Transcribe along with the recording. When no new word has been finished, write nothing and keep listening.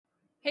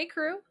Hey,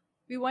 crew.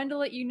 We wanted to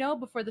let you know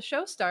before the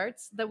show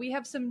starts that we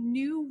have some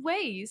new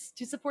ways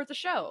to support the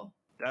show.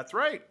 That's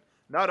right.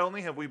 Not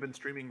only have we been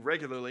streaming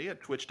regularly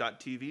at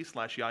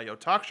twitch.tv/Yayo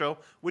Talk Show,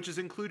 which has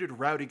included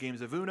rowdy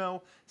games of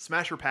Uno,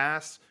 Smash or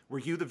Pass,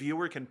 where you, the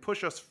viewer, can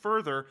push us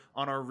further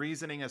on our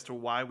reasoning as to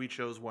why we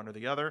chose one or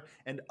the other,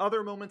 and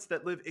other moments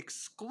that live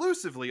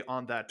exclusively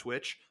on that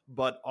Twitch,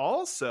 but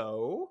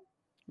also...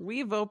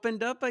 We've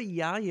opened up a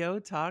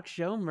Yayo Talk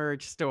Show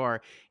merch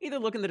store. Either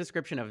look in the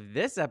description of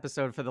this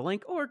episode for the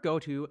link or go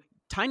to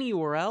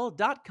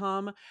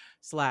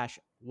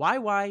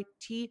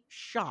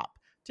tinyurl.com/YYTshop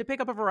to pick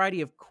up a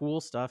variety of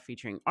cool stuff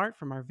featuring art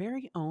from our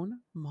very own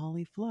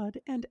Molly Flood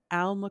and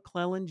Al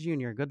McClellan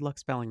Jr. Good luck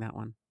spelling that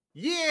one.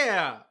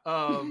 Yeah!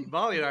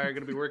 Molly and I are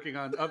going to be working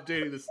on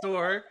updating the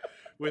store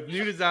with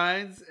new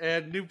designs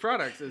and new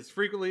products as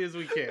frequently as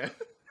we can.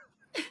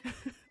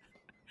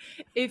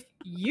 If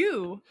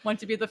you want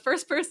to be the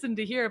first person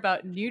to hear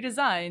about new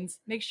designs,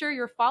 make sure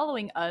you're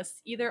following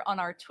us either on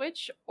our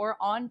Twitch or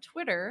on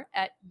Twitter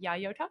at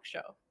Yayo Talk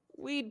Show.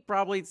 We'd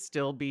probably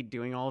still be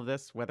doing all of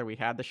this whether we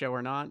had the show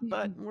or not,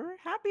 but we're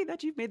happy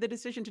that you've made the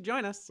decision to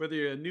join us. Whether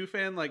you're a new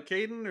fan like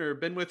Caden or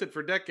been with it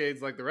for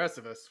decades like the rest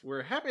of us,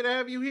 we're happy to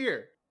have you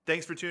here.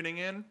 Thanks for tuning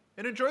in,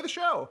 and enjoy the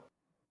show!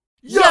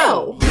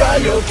 Yo!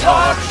 Yayo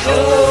Talk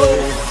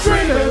Show!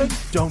 Dreamin'!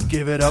 Don't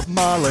give it up,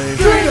 Molly.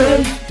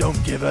 Dreamin'!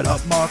 Don't give it up,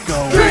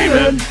 Marco.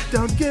 Dreamin'!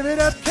 Don't give it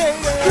up,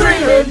 Kaden.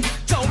 Dreamin'!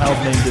 Al's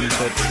name didn't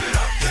fit.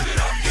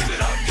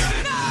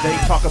 They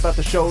talk about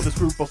the show, this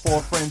group of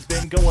four friends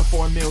been going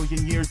for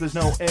 1,000,000 years, there's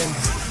no end.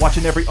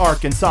 Watching every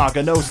arc and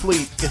saga, no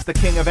sleep. It's the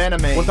king of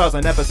anime,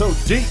 1,000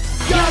 episodes deep.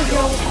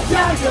 Yayo!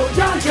 Yayo!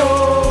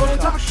 Yayo!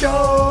 Talk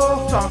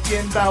Show!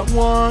 Talking about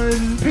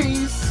One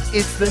Piece.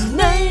 It's the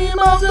name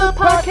of the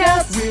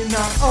podcast. We're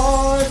not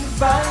on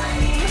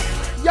Vine.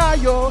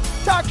 Yayo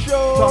Talk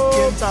Show.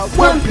 Talking about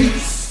One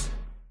Piece.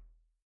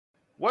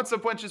 What's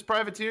up, wenches,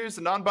 privateers,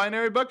 and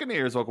non-binary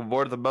buccaneers? Welcome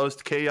aboard the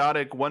most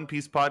chaotic One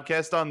Piece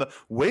podcast on the...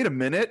 Wait a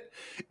minute.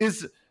 We're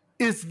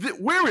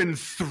in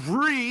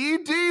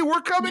 3D?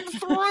 We're coming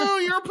through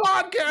your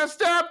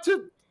podcast app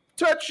to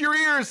touch your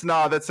ears.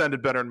 Nah, that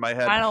sounded better in my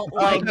head. I don't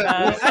like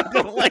that. I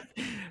don't like...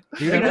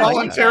 Dude, I don't like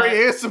Voluntary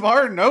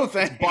ASMR? No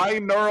thanks.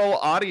 Binaural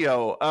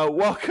audio.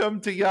 Welcome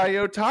to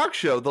Yayo Talk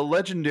Show. The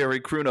legendary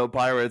Chrono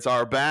Pirates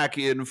are back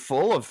in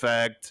full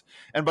effect.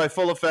 And by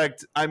full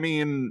effect, I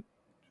mean...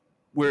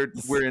 We're in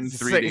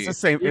 3D. It's the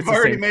same. We've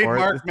already made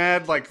Mark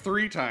mad like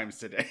 3 times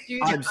today.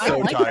 Dude, I'm I so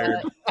don't like tired.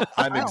 that.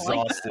 I'm I don't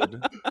like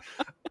exhausted.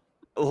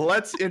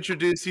 Let's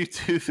introduce you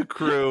to the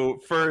crew.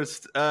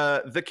 First,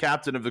 the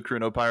captain of the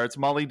Chrono Pirates,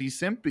 Molly D.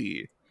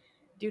 Simpy.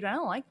 Dude, I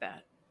don't like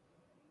that.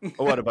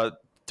 What about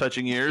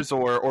touching ears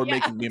or Yeah,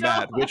 making me no.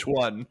 mad? Which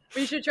one?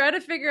 We should try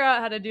to figure out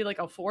how to do like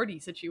a 40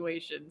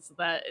 situation so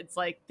that it's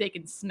like they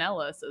can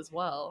smell us as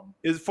well.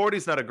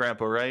 40's not a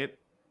grandpa, right?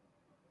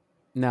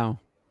 No.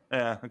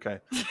 Yeah, okay.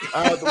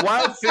 The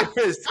wild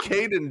theorist,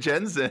 Caden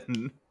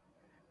Jensen.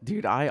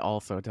 Dude, I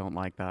also don't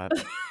like that.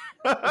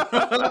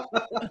 The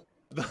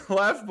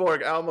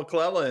Laughborg, Al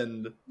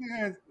McClellan.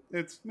 Yeah,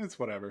 it's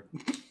whatever.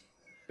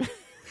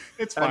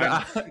 It's And,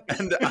 fine.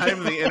 and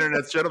I'm the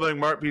internet's gentleman,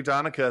 Mark P.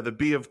 Donica. The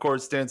B, of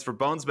course, stands for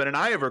Bonesman, and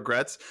I have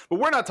regrets, but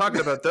we're not talking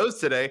about those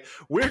today.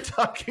 We're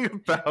talking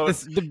about...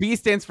 The B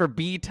stands for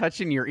B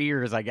touching your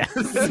ears, I guess.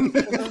 There's a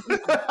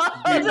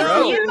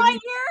Bro. bee in my ear?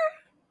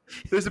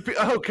 There's a B.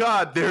 Oh,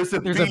 God, there's a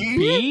There's B?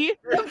 a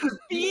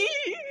B? Bee?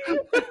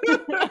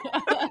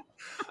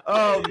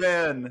 Oh,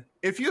 man.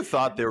 If you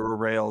thought there were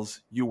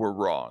rails, you were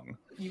wrong.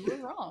 You were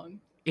wrong.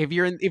 If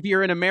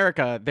you're in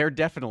America, there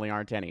definitely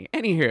aren't any.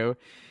 Anywho,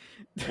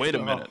 Wait a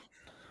Oh. minute.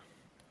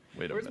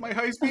 Wait a Where's minute. my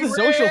high-speed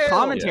social rail?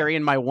 commentary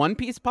in my One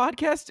Piece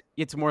podcast,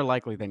 it's more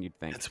likely than you'd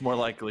think. It's more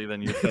likely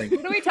than you think.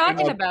 What are we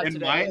talking about In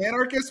today? my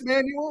anarchist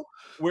manual?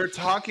 We're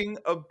talking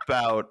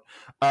about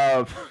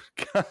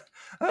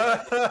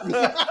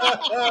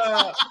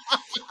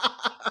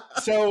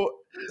so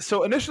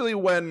initially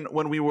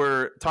when we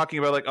were talking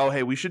about like, oh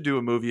hey, we should do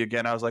a movie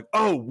again, I was like,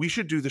 oh, we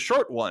should do the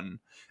short one.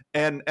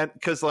 And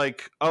because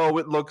like, oh,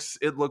 it looks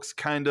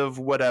kind of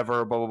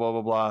whatever, blah blah blah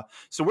blah blah.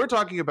 So we're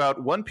talking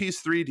about One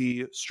Piece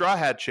 3D Straw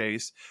Hat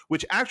Chase,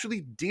 which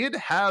actually did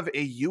have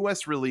a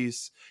US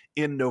release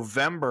in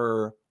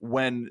November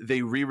when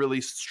they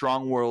re-released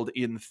Strong World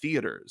in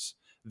theaters.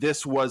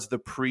 This was the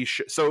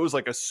pre-show, so it was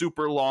like a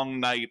super long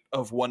night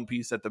of One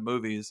Piece at the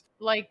movies.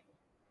 Like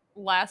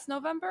last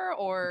November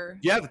or?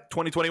 Yeah,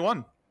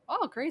 2021.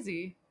 Oh,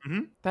 crazy.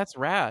 That's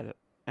rad.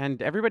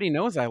 And everybody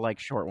knows I like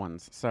short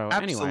ones. So anyway.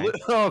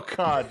 Absolutely. Oh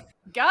God,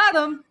 Got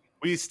him.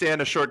 we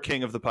stand a short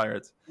king of the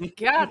pirates.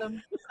 Got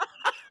him.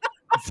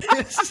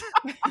 This,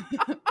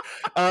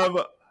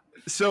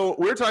 so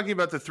we're talking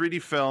about the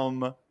 3D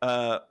film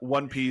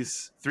One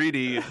Piece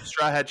 3D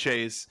Straw Hat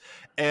Chase,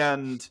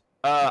 and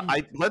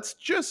let's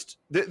just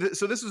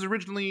so this was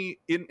originally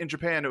in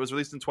Japan. It was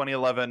released in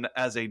 2011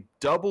 as a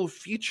double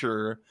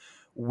feature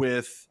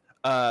with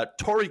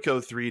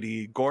Toriko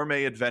 3D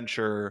Gourmet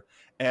Adventure,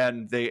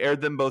 and they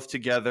aired them both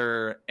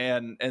together.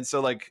 And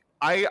so like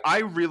I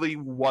really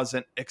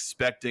wasn't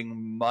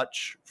expecting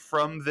much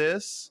from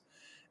this,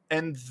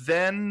 and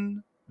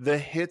then the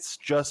hits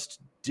just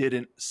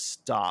didn't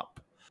stop.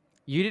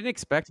 You didn't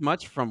expect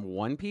much from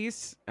One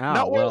Piece? Oh,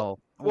 No,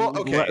 well,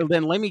 okay.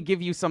 Then let me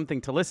give you something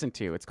to listen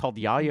to. It's called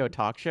Yayo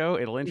Talk Show.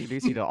 It'll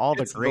introduce you to all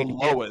the It's great the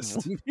hits of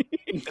lowest. One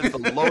It's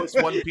the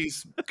lowest One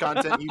Piece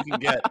content you can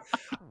get.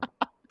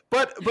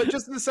 But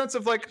just in the sense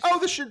of like, oh,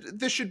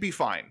 this should be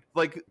fine.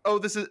 Like, oh,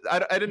 this is I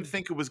didn't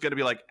think it was going to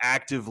be like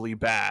actively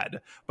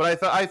bad,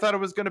 but I thought it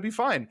was going to be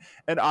fine,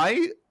 and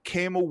I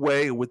came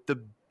away with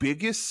the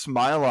biggest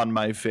smile on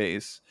my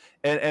face,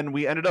 and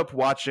we ended up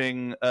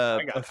watching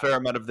a fair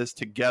amount of this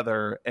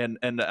together, and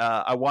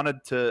I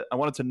wanted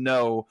to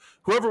know,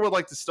 whoever would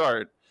like to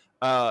start,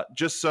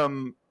 just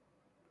some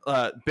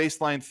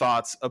baseline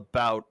thoughts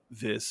about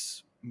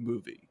this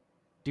movie.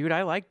 Dude,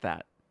 I like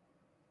that.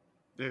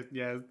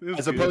 Yeah,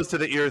 As opposed to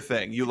the ear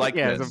thing, you like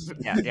this?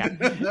 Yeah.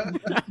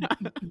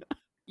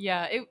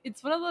 Yeah,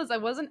 it's one of those, I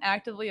wasn't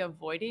actively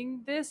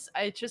avoiding this.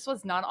 It just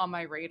was not on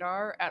my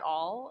radar at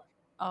all.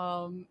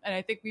 And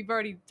I think we've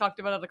already talked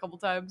about it a couple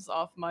times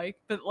off mic,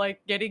 but like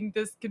getting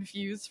this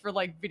confused for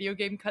like video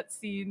game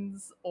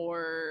cutscenes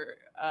or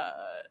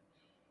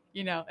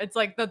it's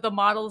like the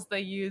models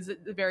they use,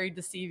 very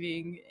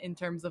deceiving in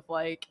terms of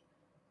like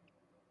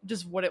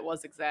just what it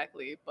was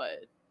exactly.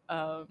 But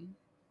I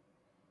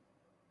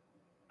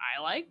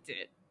liked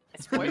it.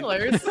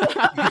 Spoilers. You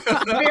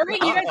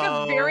guys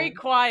are very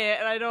quiet,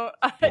 and I don't.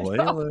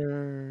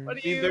 Spoiler.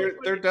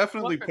 They're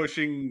definitely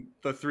pushing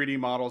the 3D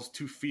models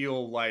to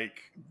feel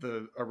like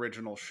the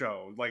original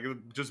show, like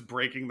just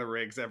breaking the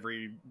rigs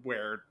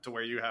everywhere to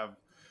where you have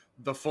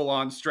the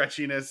full-on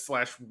stretchiness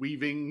 /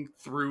 weaving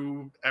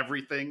through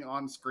everything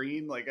on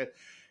screen. Like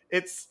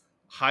it's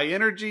high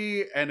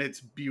energy and it's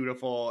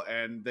beautiful,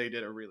 and they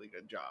did a really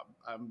good job.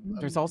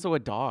 There's also a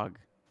dog.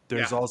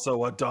 There's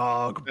also a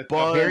dog. That's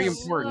Buzz. Very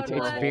important. Oh,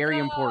 It's my very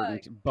God.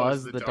 important.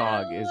 Buzz the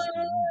dog is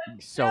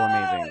so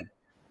amazing.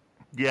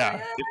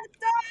 Yeah.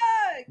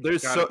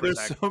 There's Gotta there's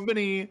protect. so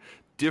many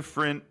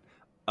different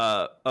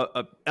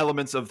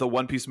elements of the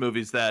One Piece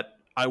movies that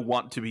I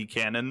want to be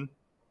canon.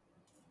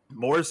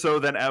 More so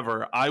than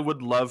ever, I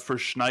would love for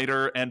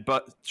Schneider and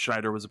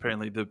Schneider was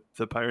apparently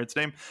the pirate's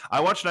name.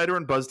 I want Schneider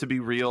and Buzz to be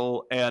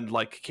real and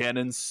like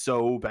canon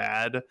so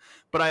bad,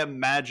 but I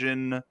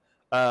imagine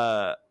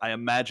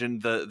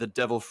the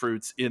devil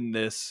fruits in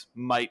this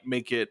might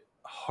make it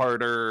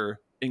harder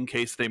in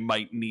case they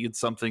might need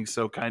something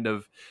so kind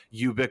of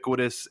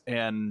ubiquitous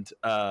and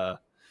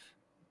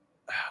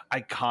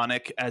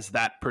iconic as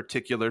that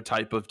particular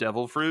type of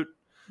devil fruit.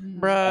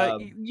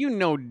 Bruh, you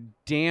know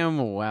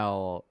damn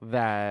well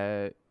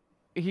that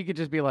he could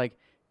just be like,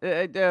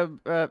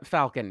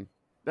 Falcon.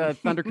 The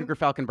Thunder Cougar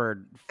Falcon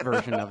Bird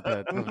version of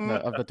the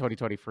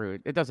 2020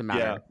 fruit. It doesn't matter.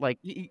 Yeah. Like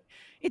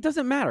it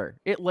doesn't matter.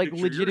 It like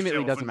Picture legitimately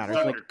yourself doesn't in matter.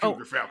 It's like, Thunder oh,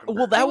 Cougar Falcon well,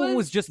 Bird. that It one was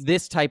was- just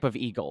this type of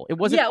eagle. It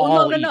wasn't Yeah, well,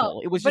 all no.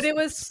 eagle. It was But just it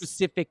was-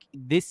 specific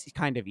this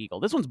kind of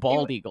eagle. This one's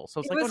bald eagle. So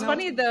it's It like, was oh, no.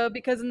 funny though,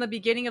 because in the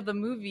beginning of the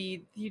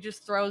movie, he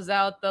just throws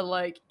out the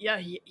like, yeah,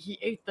 he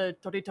ate the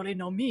tori tori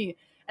no mi,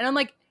 and I'm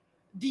like,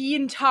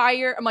 I'm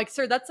like,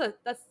 sir, that's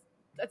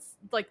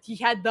like he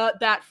had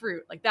that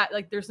fruit like that,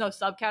 like there's no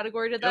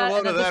subcategory to Get a that. load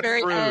And of that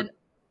fruit.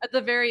 At the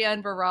very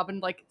end, where Robin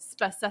like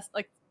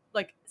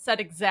said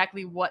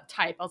exactly what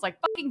type, I was like,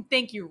 fucking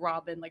thank you,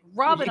 Robin. Like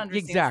Robin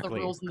understands Exactly.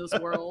 the rules in this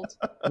world.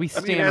 We at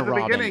stand the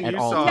Robin beginning, at you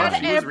all saw He times.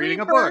 had she was every reading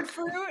a bird book.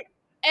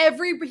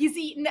 fruit. He's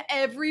eaten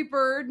every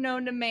bird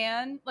known to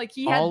man. Like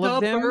he had All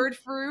of the them? bird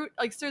fruit.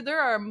 Like, sir, there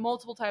are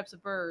multiple types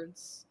of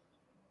birds.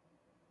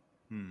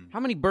 How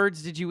many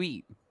birds did you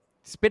eat?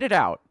 Spit it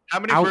out. How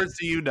many Out. birds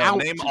do you know? Out.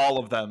 Name all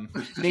of them.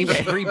 Name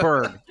every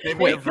bird. Name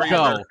Quick, every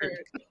go.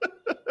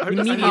 bird.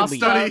 Immediately.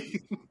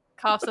 Study.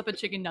 Coughs up a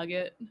chicken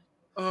nugget.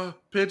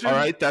 Pigeon. All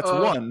right, that's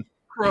one.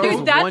 Crow. There's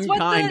Dude, that's one what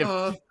kind the-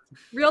 of.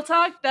 Real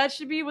talk, that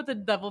should be what the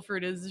devil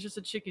fruit is. It's just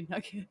a chicken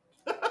nugget.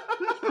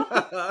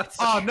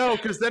 Oh no,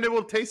 because then it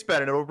will taste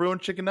better and it will ruin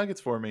chicken nuggets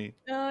for me.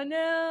 Oh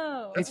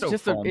no. That's It's no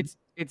just fun.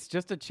 it's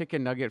just a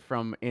chicken nugget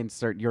from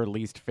insert your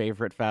least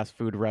favorite fast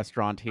food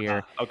restaurant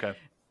here. Okay.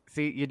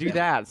 See, you do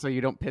that so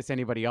you don't piss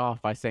anybody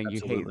off by saying you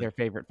hate Absolutely. their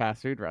favorite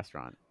fast food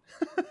restaurant.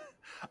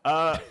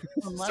 So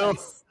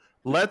Unless-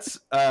 let's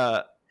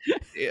a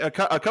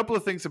couple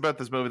of things about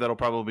this movie that'll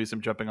probably be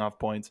some jumping off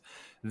points.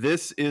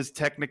 This is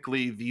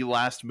technically the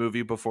last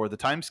movie before the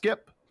time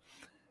skip,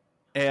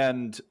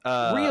 and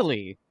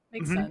Really?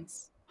 Makes Mhm.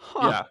 sense.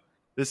 Huh. yeah,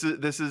 this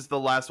is the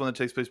last one that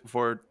takes place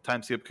before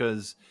time skip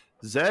because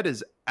Zed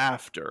is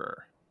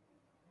after,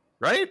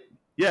 right?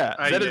 Yeah,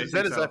 I Zed think is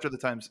so. after the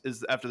time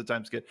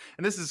skip,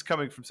 and this is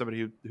coming from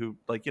somebody who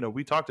like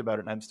we talked about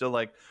it, and I'm still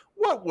like,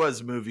 what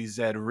was movie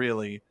Zed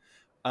really?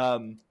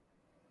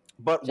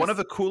 But one of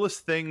the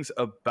coolest things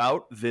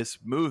about this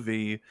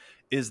movie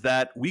is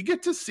that we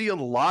get to see a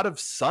lot of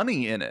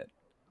Sunny in it.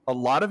 A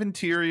lot of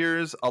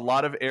interiors, a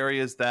lot of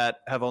areas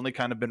that have only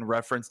kind of been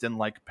referenced in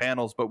like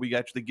panels, but we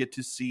actually get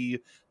to see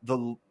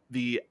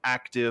the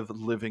active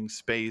living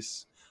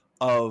space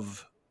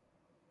of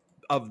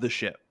the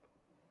ship.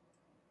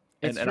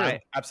 It's and true.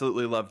 I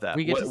absolutely love that.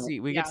 We get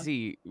to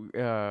see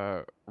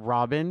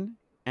Robin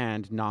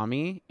and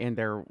Nami in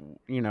their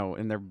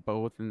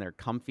both in their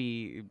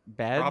comfy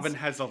beds. Robin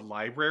has a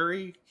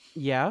library.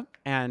 Yeah,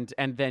 and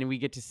then we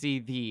get to see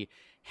the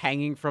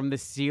hanging from the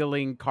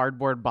ceiling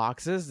cardboard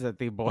boxes that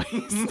the boys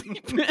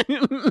sleep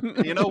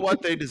in. You know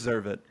what? They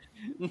deserve it.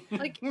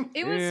 Like,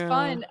 it was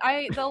fun.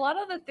 A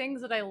lot of the things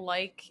that I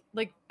like,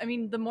 I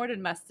mean, the more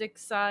domestic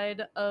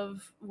side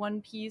of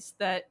One Piece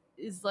that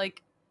is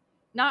like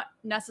not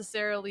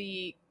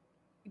necessarily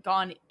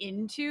gone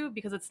into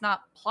because it's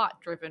not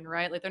plot driven,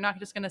 right? Like, they're not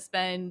just going to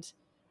spend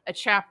a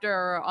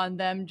chapter on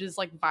them just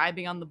like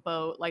vibing on the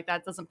boat. Like,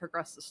 that doesn't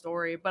progress the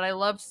story. But I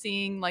love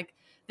seeing like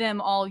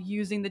them all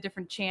using the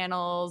different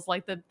channels,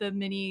 like the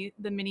mini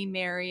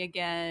Mary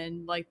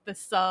again, like the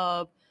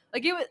sub.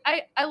 Like, it was,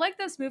 I like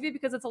this movie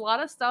because it's a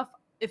lot of stuff.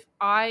 If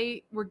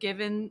I were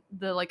given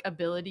the like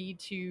ability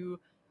to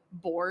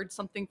board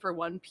something for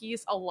One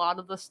Piece, a lot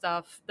of the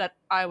stuff that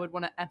I would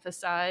want to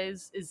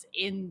emphasize is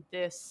in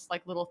this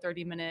like little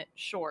 30-minute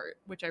short,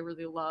 which I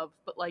really love.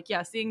 But like,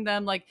 yeah, seeing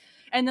them like,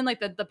 and then like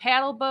the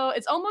paddle boat,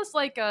 it's almost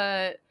like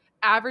a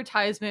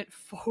advertisement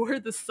for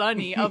the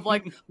Sunny of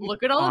like,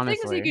 look at all the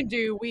things you can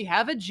do. We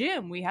have a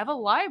gym, we have a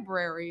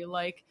library,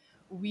 like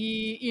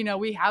we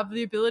have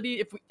the ability,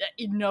 if we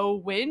no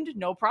wind,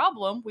 no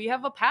problem, we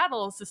have a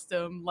paddle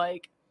system,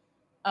 like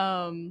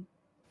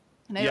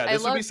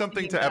this would be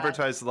something to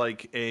advertise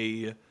like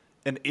an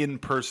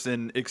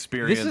in-person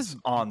experience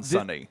on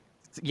Sunny.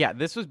 Yeah,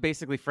 this was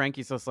basically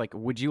Frankie. So it's like,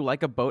 would you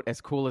like a boat as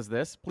cool as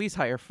this? Please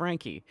hire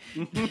Frankie.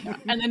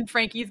 And then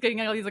Frankie's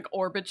getting all these like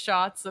orbit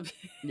shots of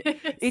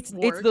it's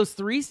those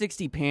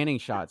 360 panning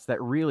shots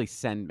that really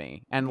send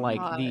me, and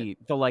like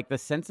the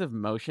sense of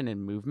motion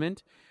and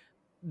movement.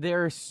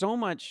 There's so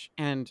much,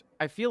 and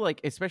I feel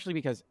like, especially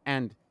because,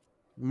 and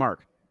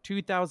Mark,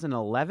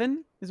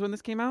 2011 is when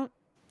this came out.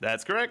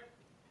 That's correct.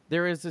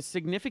 There is a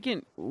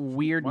significant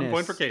weirdness. 1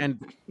 point for Kate.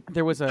 And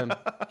there was a.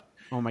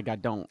 Oh my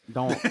God! Don't.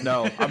 No,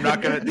 I'm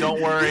not gonna.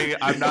 Don't worry.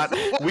 I'm not.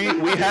 We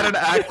had an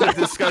active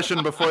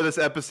discussion before this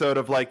episode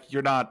of like,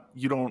 you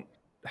don't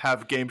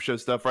have game show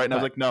stuff, right? And I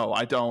was like, no,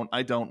 I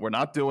don't. We're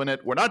not doing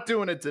it. We're not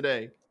doing it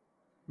today.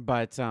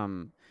 But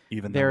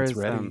even though it's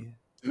ready.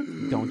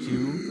 Don't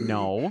you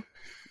know?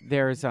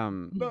 There's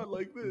not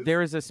like this.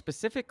 There is a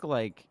specific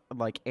like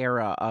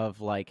era of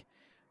like,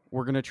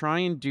 we're gonna try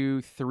and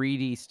do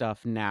 3D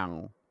stuff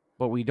now,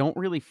 but we don't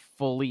really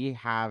fully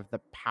have the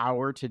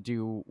power to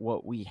do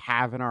what we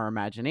have in our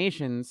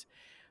imaginations,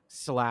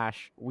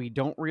 / we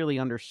don't really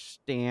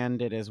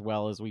understand it as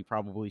well as we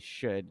probably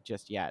should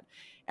just yet.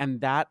 And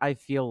that, I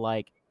feel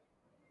like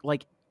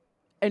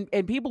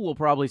and people will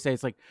probably say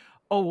it's like,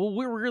 oh, well,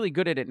 we're really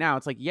good at it now.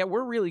 It's like, yeah,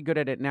 we're really good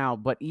at it now,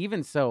 but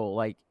even so,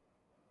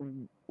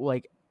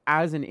 like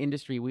as an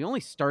industry, we only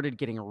started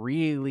getting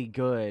really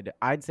good,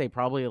 I'd say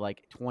probably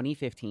like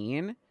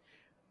 2015,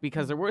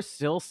 because there were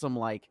still some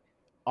like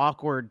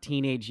awkward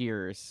teenage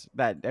years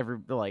that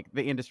the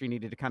industry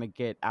needed to kind of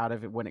get out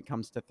of it when it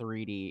comes to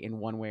 3D in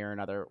one way or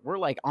another. We're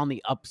like on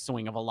the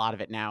upswing of a lot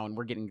of it now, and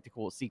we're getting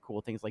to see cool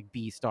things like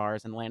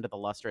Beastars and Land of the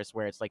Lustrous,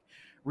 where it's like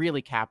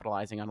really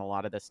capitalizing on a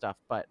lot of this stuff.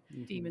 But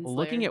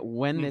looking at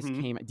when this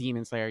came,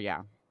 Demon Slayer,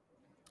 yeah.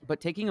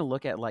 But taking a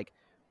look at like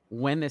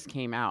when this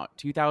came out,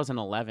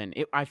 2011,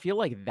 I feel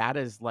like that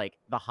is like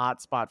the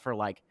hot spot for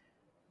like,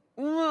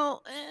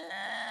 well,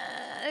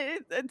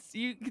 it's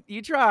you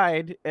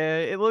tried,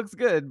 it looks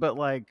good, but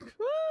like,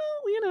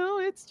 well,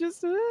 it's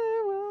just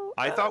well.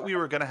 I thought we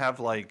were gonna have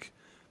like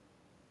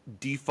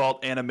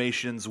default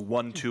animations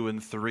 1, 2,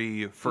 and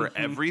 3 for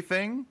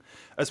everything,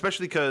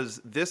 especially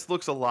because this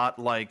looks a lot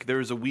like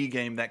there's a Wii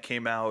game that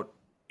came out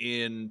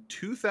in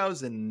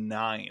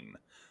 2009,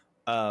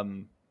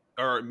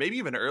 or maybe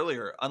even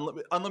earlier,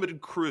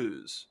 Unlimited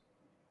Cruise.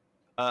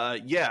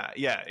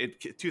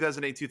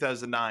 2008,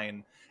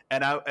 2009.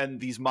 And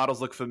these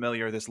models look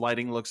familiar. This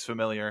lighting looks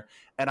familiar.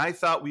 And I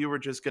thought we were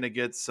just going to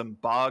get some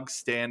bog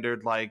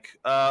standard, like,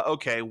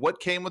 okay, what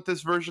came with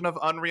this version of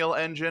Unreal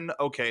Engine?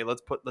 Okay,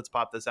 let's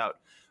pop this out.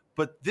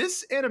 But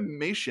this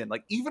animation,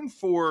 like even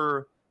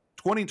for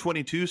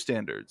 2022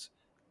 standards,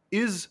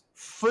 is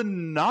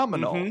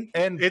phenomenal.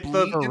 And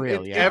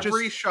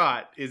every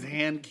shot is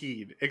hand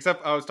keyed.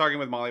 Except I was talking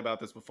with Molly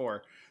about this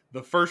before.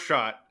 The first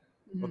shot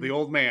of the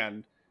old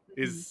man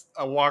is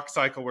a walk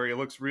cycle where he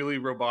looks really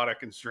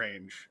robotic and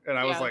strange, and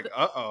I was like,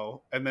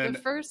 uh-oh. And then the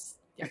first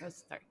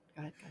sorry,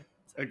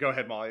 go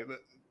ahead, Molly.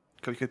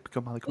 Go,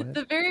 Molly, go ahead.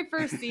 The very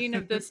first scene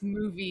of this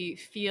movie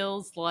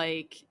feels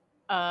like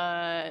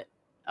a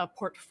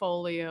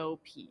portfolio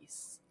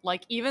piece.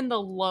 Like, even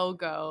the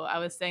logo, I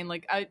was saying,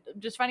 like, I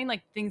just finding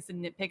like things to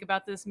nitpick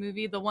about this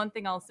movie. The one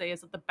thing I'll say is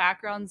that the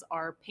backgrounds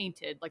are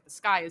painted, like the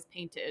sky is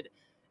painted,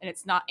 and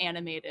it's not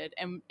animated.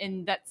 And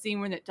in that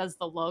scene when it does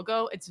the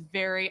logo, it's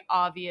very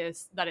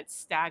obvious that it's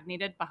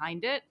stagnated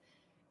behind it.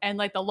 And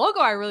like the logo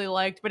I really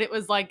liked, but it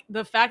was like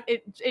the fact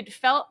it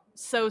felt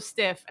so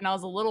stiff, and I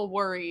was a little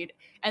worried.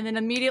 And then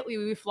immediately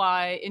we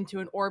fly into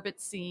an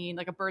orbit scene,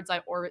 like a bird's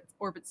eye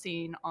orbit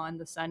scene on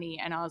the Sunny,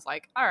 and I was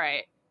like, all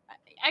right,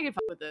 I can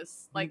fuck with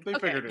this. Like, they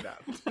okay. figured it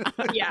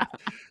out. Yeah,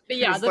 but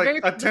yeah, It's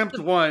like attempt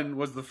one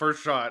was the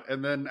first shot,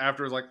 and then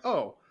after it was like,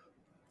 oh,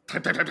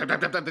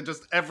 type,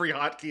 just every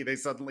hotkey they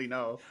suddenly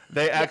know.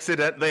 They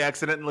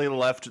accidentally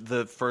left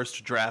the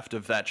first draft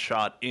of that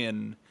shot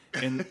in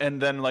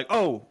and then like,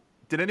 oh,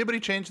 did anybody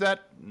change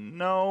that?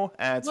 No,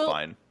 it's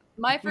fine.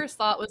 My first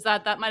thought was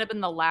that might have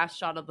been the last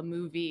shot of the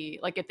movie.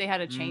 Like if they had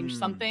to change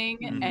something,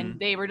 and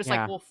they were just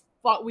like,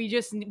 well, we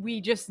just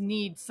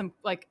need some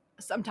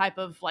type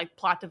of like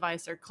plot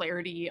device or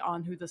clarity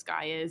on who this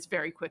guy is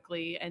very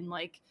quickly, and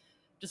like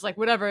just like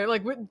whatever,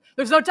 like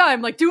there's no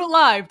time, like do it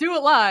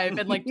live,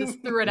 and like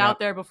just threw it out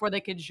there before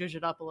they could zhuzh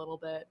it up a little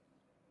bit.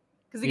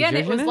 Because again,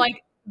 it was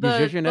like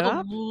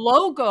the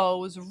logo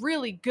was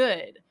really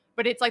good.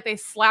 But it's like they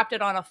slapped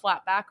it on a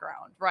flat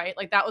background, right?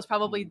 Like that was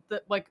probably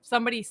like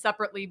somebody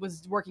separately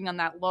was working on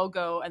that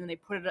logo and then they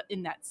put it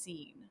in that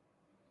scene.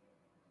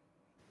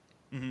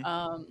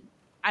 Mm-hmm.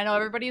 I know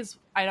everybody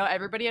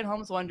at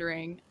home's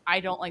wondering. I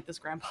don't like this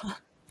grandpa.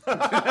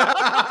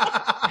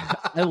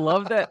 I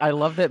love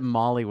that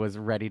Molly was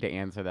ready to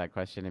answer that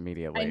question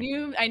immediately.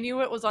 I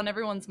knew it was on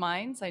everyone's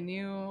minds. I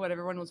knew what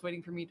everyone was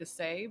waiting for me to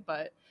say,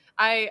 but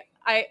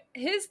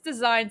his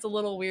design's a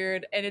little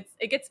weird, and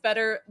it gets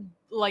better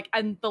like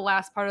in the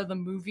last part of the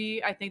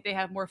movie. I think they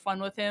have more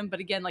fun with him, but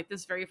again, like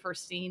this very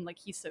first scene, like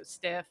he's so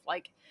stiff.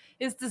 Like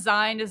his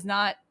design is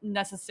not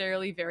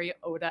necessarily very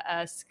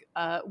Oda-esque,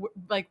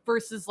 like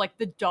versus like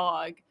the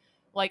dog.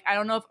 Like I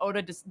don't know if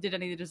Oda just did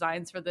any of the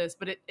designs for this,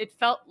 but it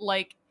felt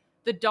like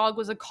the dog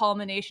was a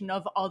culmination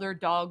of other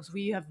dogs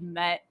we have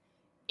met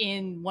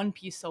in One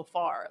Piece so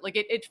far. Like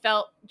it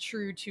felt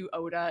true to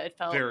Oda. It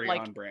felt very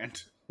like on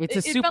brand. It's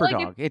a super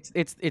dog.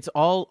 It's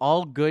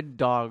all good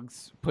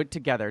dogs put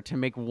together to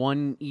make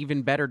one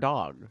even better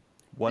dog.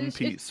 One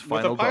Piece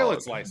With final a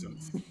pilot's dog.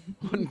 license.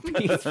 One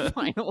Piece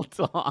final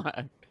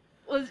dog.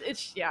 Well,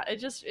 it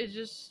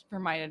just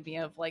reminded me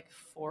of like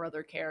four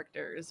other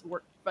characters,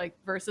 like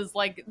versus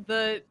like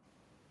the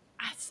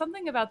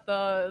something about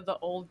the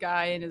old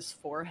guy and his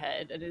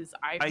forehead and his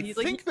eye. I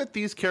think that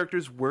these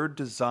characters were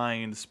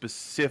designed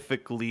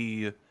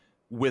specifically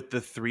with the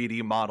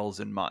 3D models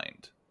in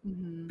mind.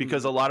 Mm-hmm.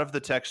 Because a lot of the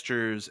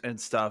textures and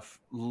stuff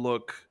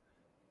would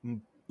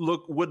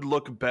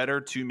look better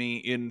to me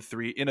in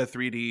a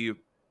 3D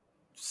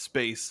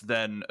space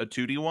than a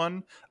 2D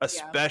one,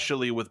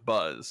 especially with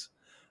Buzz.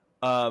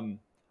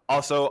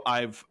 Also,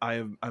 I'm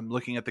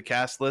looking at the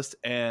cast list,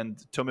 and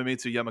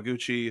Tomomitsu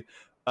Yamaguchi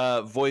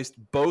voiced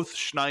both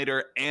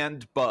Schneider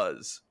and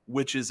Buzz,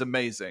 which is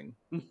amazing.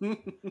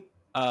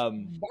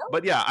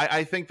 But yeah,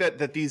 I think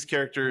that these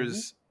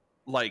characters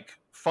like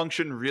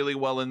function really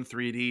well in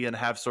 3D and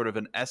have sort of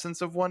an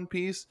essence of One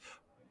Piece,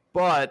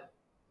 but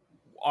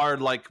are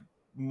like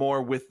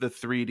more with the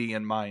 3D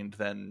in mind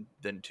than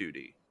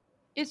 2D.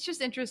 It's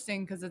just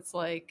interesting because it's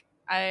like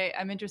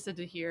I'm interested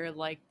to hear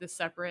like the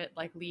separate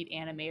like lead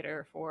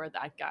animator for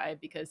that guy,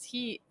 because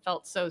he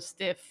felt so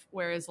stiff,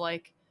 whereas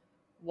like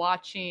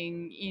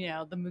watching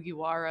the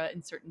Mugiwara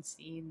in certain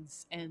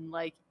scenes and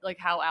like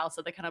how Al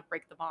said, they kind of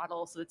break the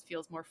model so it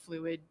feels more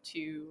fluid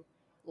to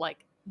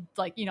like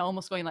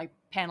almost going like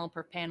panel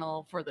per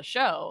panel for the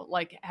show,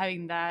 like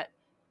having that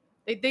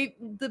the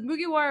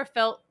Mugiwara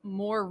felt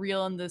more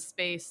real in this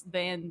space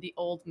than the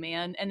old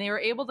man, and they were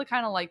able to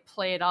kind of like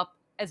play it up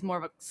as more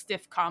of a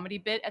stiff comedy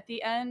bit at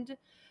the end.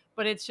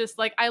 But it's just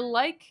like I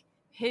like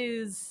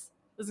his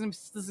this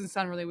is gonna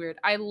sound really weird.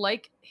 I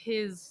like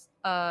his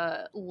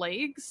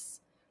legs.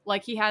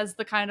 Like he has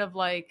the kind of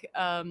like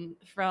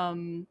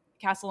from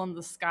Castle in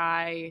the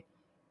Sky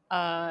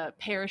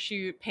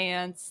parachute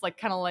pants, like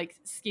kind of like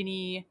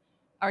skinny,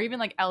 or even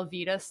like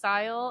Alvida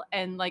style.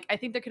 And like I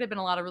think there could have been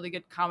a lot of really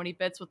good comedy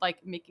bits with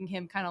like making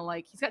him kind of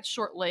like, he's got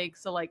short legs,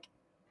 so like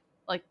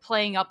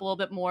playing up a little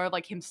bit more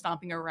like him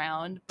stomping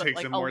around, but takes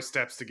like him more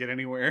steps to get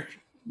anywhere.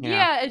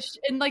 Yeah,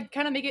 and like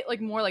kind of make it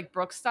like more like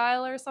Brooks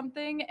style or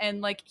something.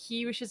 And like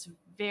he was just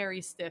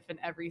very stiff in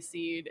every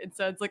scene, and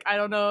so it's like I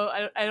don't know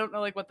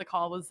like what the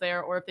call was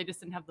there, or if they just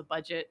didn't have the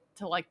budget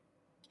to like.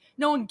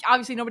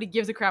 Nobody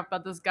gives a crap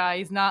about this guy.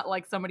 He's not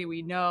like somebody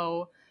we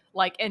know.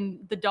 Like, and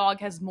the dog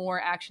has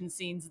more action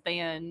scenes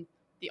than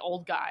the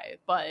old guy.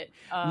 But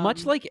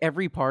much like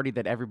every party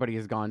that everybody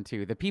has gone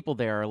to, the people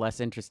there are less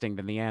interesting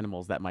than the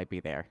animals that might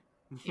be there.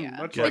 Yeah,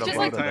 Much it's just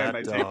like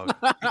that dog.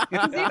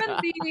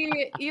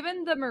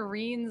 even the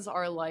Marines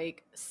are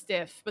like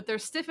stiff, but they're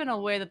stiff in a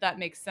way that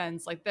makes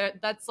sense. Like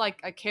that's like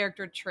a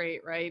character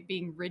trait, right?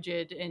 Being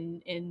rigid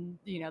in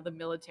the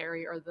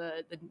military or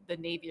the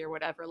Navy or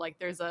whatever. Like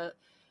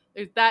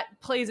that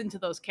plays into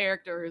those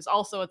characters.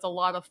 Also, it's a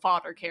lot of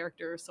fodder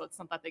characters, so it's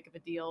not that big of a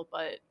deal.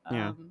 But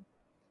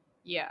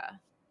yeah.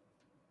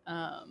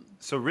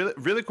 So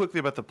really quickly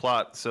about the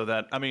plot, so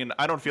that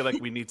I don't feel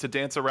like we need to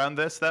dance around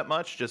this that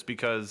much, just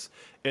because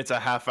it's a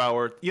half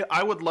hour. Yeah,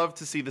 I would love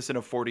to see this in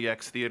a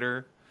 4DX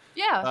theater.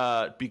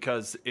 Yeah.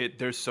 Because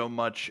there's so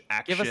much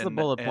action. Give us the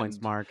bullet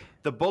points, Mark.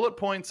 The bullet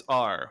points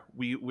are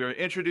we're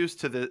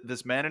introduced to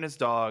this man and his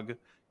dog.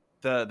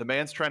 The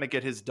man's trying to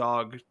get his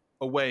dog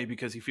away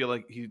because he feel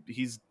like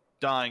he's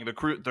dying. The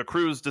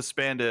crew's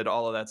disbanded.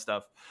 All of that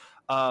stuff.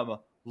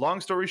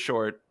 Long story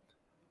short,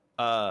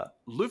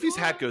 Luffy's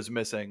hat goes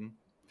missing,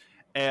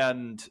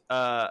 and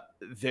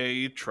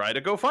they try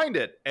to go find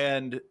it,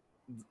 and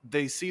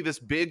they see this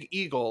big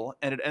eagle,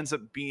 and it ends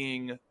up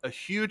being a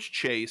huge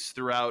chase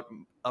throughout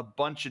a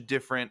bunch of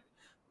different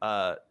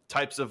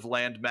types of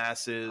land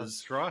masses. A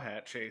straw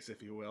hat chase,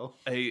 if you will.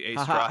 A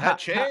straw hat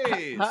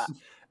chase.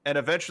 And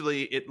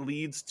eventually it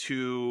leads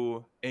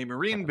to a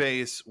marine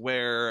base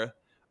where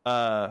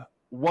the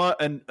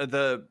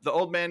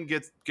old man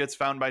gets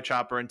found by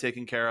Chopper and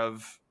taken care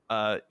of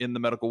in the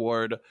medical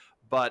ward,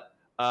 but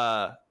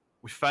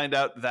we find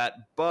out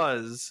that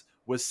Buzz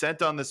was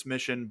sent on this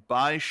mission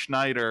by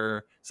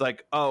Schneider. It's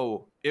like,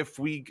 oh, if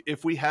we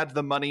had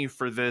the money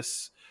for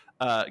this,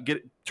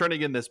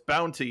 turning in this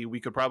bounty, we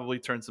could probably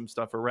turn some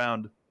stuff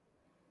around.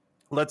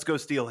 Let's go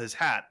steal his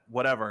hat,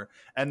 whatever.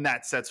 And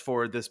that sets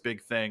forward this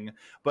big thing.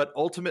 But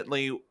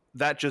ultimately,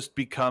 that just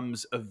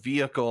becomes a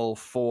vehicle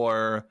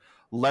for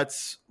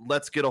let's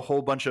get a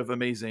whole bunch of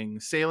amazing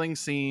sailing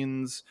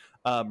scenes,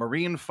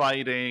 marine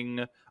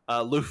fighting,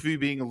 Luffy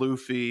being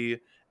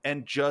Luffy,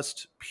 and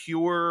just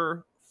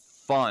pure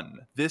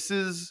fun. This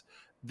is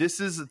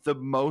the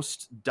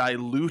most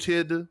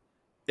diluted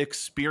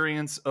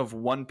experience of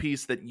One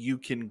Piece that you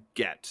can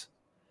get.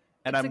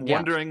 And I'm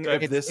wondering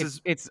if it's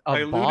a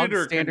diluted bog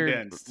or standard.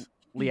 condensed.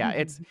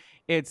 Yeah,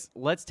 it's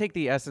let's take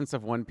the essence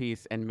of One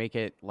Piece and make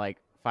it like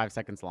 5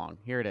 seconds long.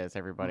 Here it is,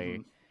 everybody.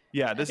 Mm-hmm.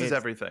 Yeah, this is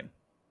everything.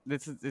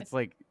 It's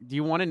like, do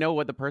you want to know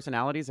what the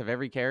personalities of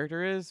every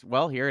character is?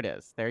 Well, here it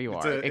is. There you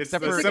are.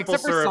 Except for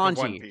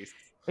Sanji.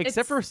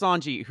 Except for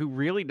Sanji, who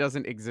really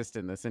doesn't exist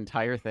in this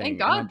entire thing. Thank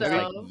God, though.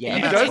 Like,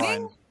 yeah,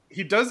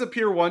 He does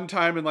appear one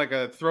time in like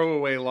a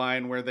throwaway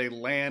line where they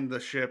land the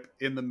ship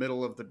in the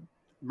middle of the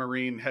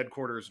Marine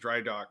headquarters dry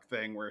dock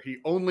thing, where he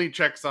only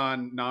checks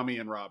on Nami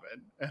and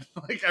Robin, and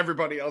like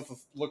everybody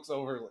else looks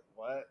over like,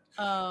 what?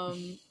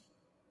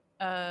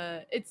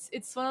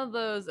 It's one of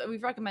those,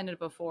 we've recommended it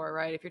before,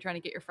 right? If you're trying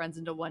to get your friends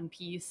into One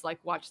Piece, like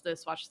watch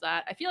this, watch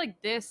that. I feel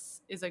like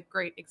this is a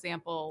great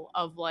example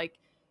of like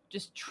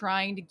just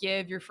trying to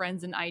give your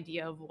friends an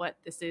idea of what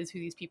this is, who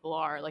these people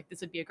are. Like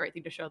this would be a great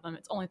thing to show them.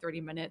 It's only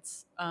 30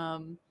 minutes.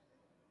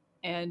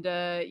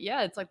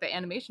 Yeah, it's like the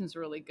animation's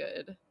really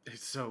good.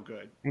 It's so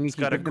good. And it's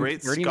got a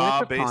great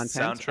ska-based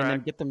soundtrack. And then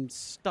get them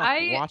stuck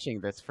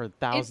watching this for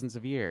thousands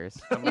of years.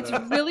 It's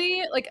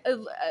really like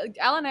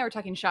Al and I were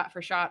talking shot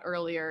for shot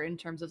earlier in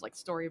terms of like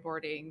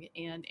storyboarding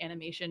and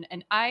animation,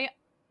 and I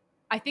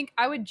think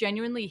I would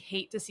genuinely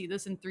hate to see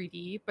this in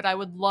 3D, but I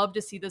would love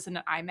to see this in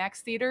an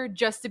IMAX theater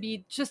just to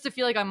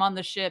feel like I'm on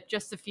the ship,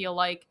 just to feel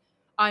like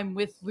I'm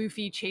with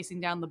Luffy chasing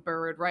down the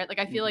bird, right? Like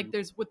I feel like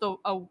there's with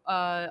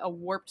a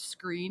warped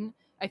screen,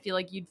 I feel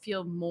like you'd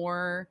feel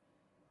more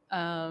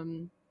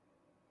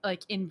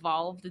like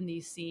involved in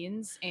these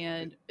scenes.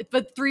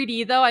 But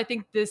 3D though, I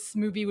think this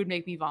movie would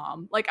make me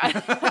vom. Like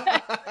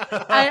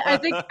I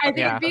think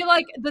it'd be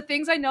like the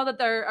things I know that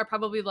there are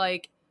probably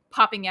like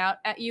popping out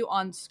at you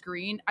on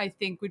screen, I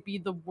think would be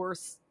the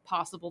worst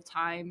possible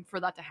time for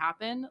that to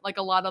happen. Like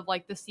a lot of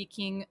like the Sea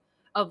King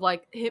of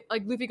like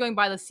Luffy going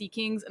by the Sea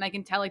Kings, and I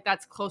can tell like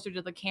that's closer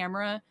to the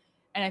camera,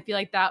 and I feel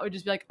like that would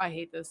just be like, I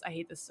hate this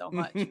so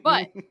much.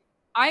 But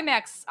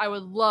IMAX, I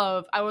would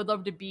love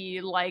to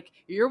be like,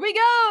 here we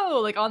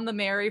go, like on the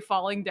Mary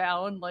falling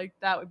down, like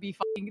that would be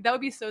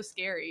so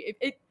scary.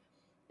 It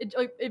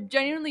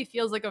genuinely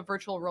feels like a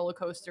virtual roller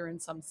coaster in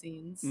some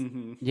scenes.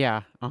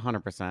 Yeah,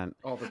 100%.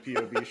 All the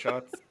POV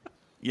shots.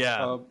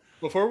 Yeah.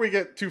 Before we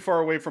get too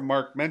far away from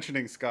Mark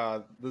mentioning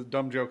ska, the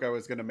dumb joke I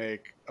was going to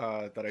make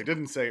that I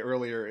didn't say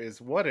earlier is,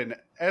 what an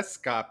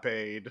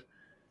escapade.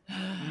 All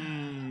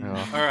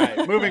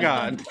right, moving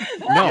on.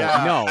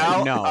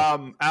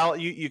 No. Al,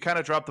 you kind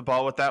of dropped the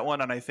ball with that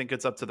one, and I think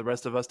it's up to the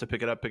rest of us to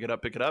pick it up. All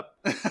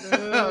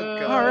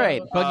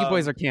right, Buggy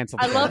Boys are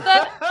canceled. I love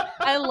that.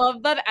 I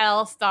love that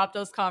Al stopped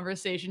us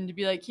conversation to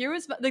be like, here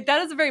was like,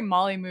 that is a very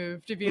Molly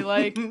move to be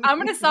like, I'm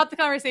going to stop the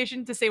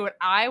conversation to say what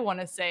I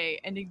want to say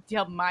and to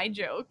tell my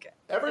joke.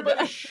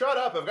 Everybody shut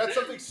up. I've got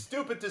something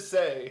stupid to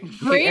say.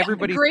 Great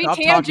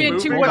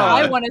tangent to what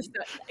I want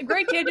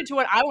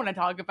to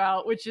talk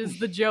about, which is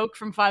the joke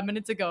from 5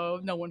 minutes ago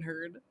no one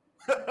heard.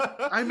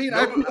 I mean,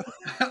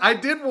 I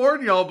did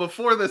warn y'all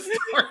before this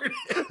started.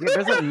 It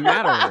doesn't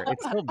matter.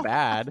 It's still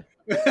bad.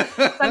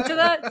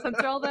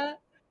 Censor all that.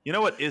 You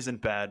know what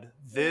isn't bad?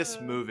 This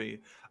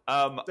movie.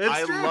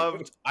 That's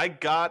true. I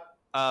got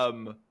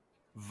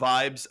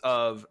vibes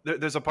of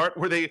there's a part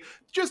where they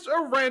just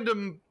a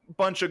random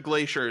bunch of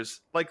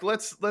glaciers, like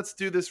let's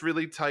do this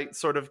really tight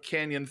sort of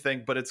canyon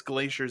thing, but it's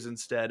glaciers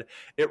instead.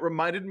 It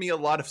reminded me a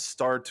lot of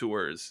Star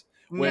Tours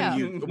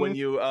when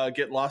you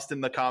get lost in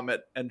the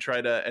comet and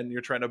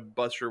you're trying to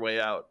bust your way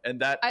out,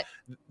 and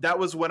that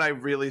was when I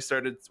really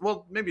started,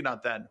 well, maybe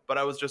not then, but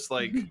I was just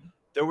like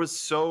there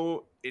was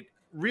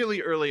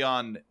really early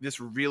on, this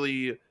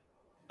really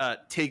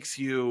takes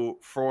you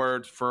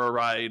for a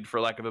ride, for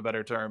lack of a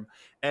better term,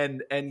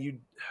 and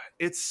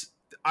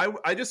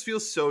I just feel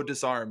so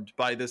disarmed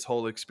by this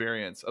whole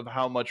experience of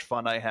how much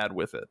fun I had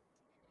with it.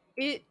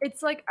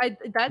 It's like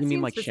that You mean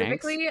scene like Shanks?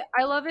 specifically,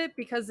 I love it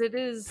because it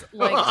is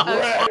like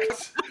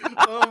Correct.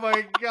 Oh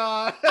my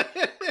god.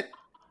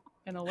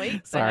 gonna wait.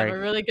 I Sorry. have a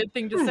really good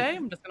thing to say.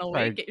 I'm just gonna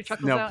Sorry. wait. Get your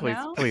chuckles No, out please,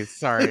 now. please.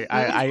 Sorry.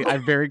 I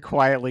very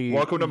quietly.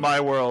 Welcome to my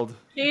world.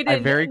 Hayden, I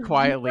very you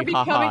quietly are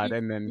becoming- ha-ha'd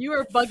and then. You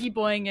are buggy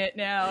boying it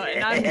now,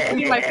 and I'm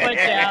putting my foot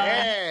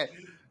down.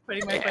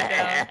 Putting my foot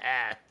down.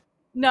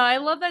 No, I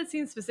love that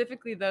scene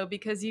specifically though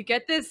because you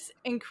get this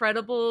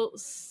incredible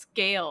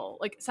scale,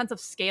 like sense of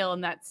scale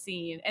in that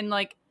scene, and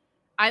like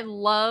I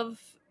love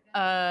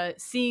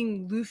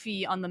seeing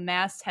Luffy on the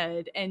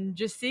masthead and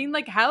just seeing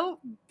like how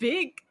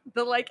big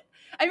the like.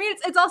 I mean,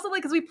 it's also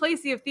like because we play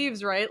Sea of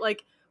Thieves, right?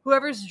 Like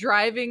whoever's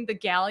driving the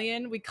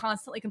galleon, we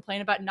constantly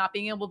complain about not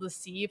being able to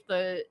see if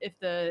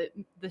the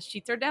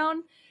sheets are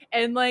down,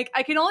 and like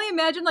I can only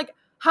imagine like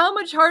how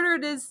much harder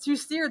it is to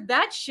steer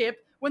that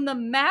ship when the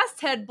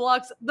masthead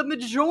blocks the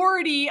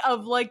majority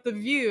of like the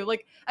view.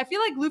 Like I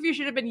feel like Luffy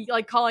should have been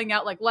like calling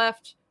out like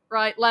left,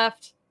 right,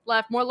 left,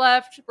 more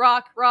left,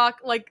 rock,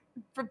 like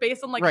for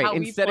based on like Right. how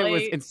Instead we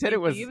play.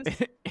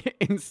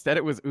 instead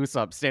it was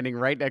Usopp standing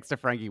right next to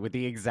Frankie with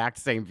the exact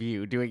same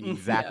view, doing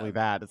exactly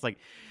that. It's like,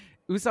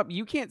 Usopp,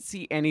 you can't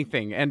see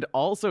anything, and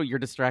also you're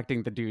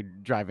distracting the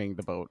dude driving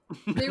the boat.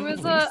 There was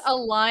a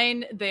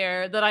line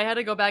there that I had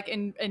to go back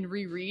and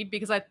reread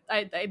because I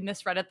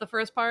misread it the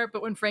first part.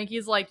 But when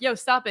Frankie's like, "Yo,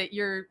 stop it!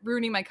 You're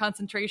ruining my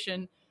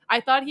concentration,"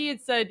 I thought he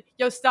had said,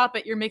 "Yo, stop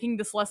it! You're making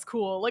this less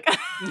cool." Like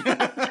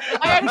I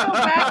had to go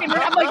back and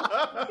I'm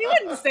like, he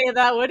wouldn't say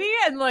that, would he?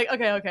 And like,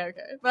 okay.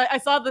 But I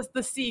saw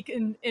the seek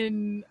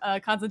in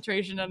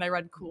concentration, and I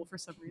read cool for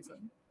some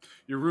reason.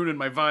 You're ruining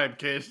my vibe,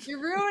 kid. You're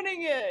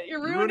ruining it.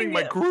 You're Ruining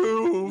my it.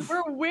 groove.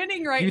 We're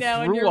winning right You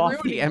now, and threw you're off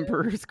ruining the it.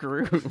 Emperor's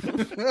groove.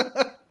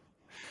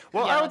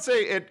 Well, Yeah. I would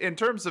say in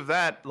terms of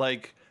that,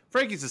 like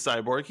Frankie's a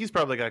cyborg. He's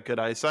probably got good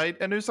eyesight,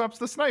 and Usopp's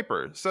the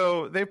sniper.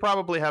 So they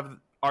probably have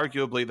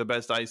arguably the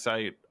best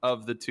eyesight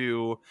of the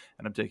two.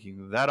 And I'm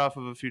taking that off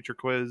of a future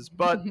quiz.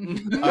 But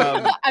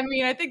I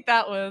mean, I think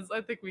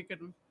we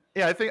could.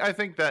 yeah, I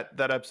think that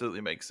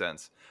absolutely makes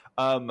sense.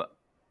 And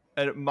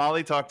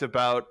Molly talked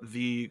about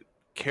the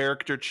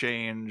character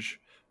change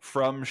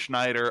from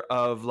Schneider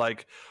of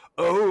like,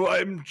 oh,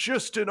 I'm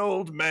just an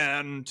old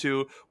man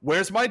to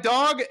where's my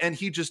dog? And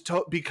he just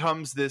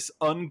becomes this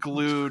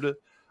unglued,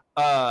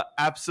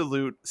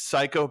 absolute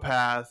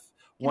psychopath.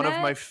 One of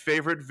my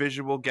favorite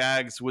visual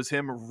gags was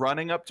him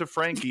running up to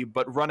Frankie,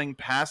 but running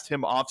past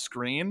him off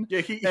screen.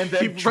 Yeah, he then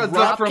runs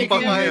up from kicking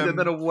behind him. and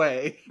then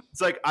away.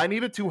 It's like, I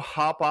needed to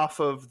hop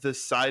off of the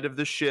side of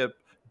the ship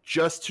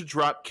just to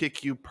drop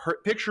kick you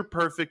picture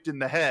perfect in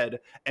the head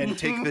and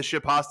take the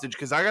ship hostage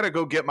because I gotta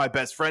go get my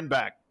best friend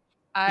back.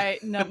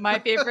 My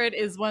favorite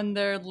is when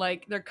they're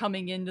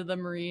coming into the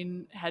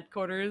Marine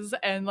headquarters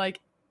and like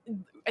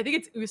I think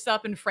it's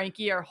Usopp and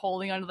Frankie are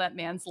holding onto that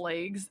man's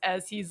legs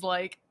as he's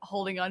like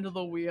holding onto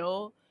the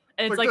wheel,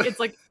 and it's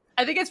like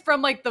I think it's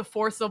from like the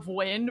force of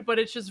wind, but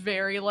it's just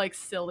very like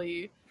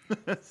silly.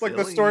 It's like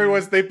the story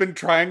was they've been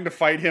trying to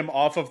fight him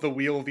off of the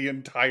wheel the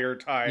entire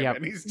time, Yep.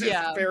 and he's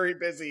just very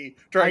busy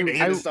trying to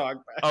get his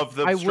dog back. Of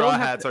the Straw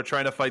Hats are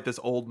trying to fight this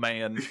old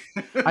man.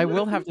 I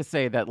will have to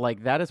say that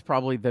like that is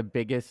probably the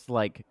biggest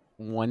like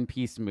One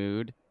Piece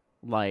mood,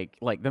 or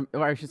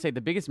I should say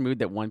the biggest mood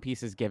that One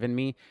Piece has given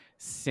me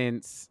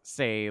since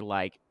say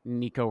like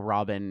Nico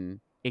Robin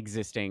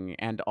existing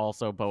and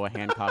also Boa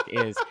Hancock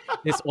is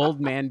this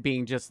old man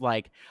being just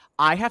like,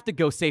 I have to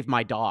go save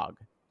my dog.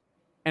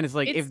 And it's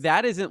like, if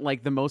that isn't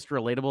like the most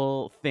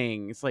relatable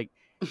thing, it's like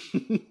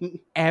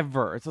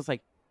ever. It's just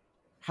like,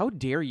 how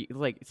dare you?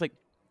 Like, it's like,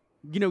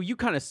 you know, you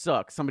kind of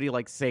suck. Somebody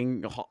like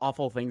saying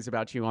awful things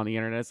about you on the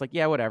internet. It's like,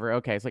 yeah, whatever.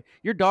 Okay. It's like,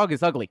 your dog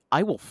is ugly.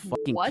 I will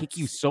fucking kick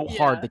you so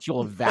hard that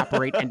you'll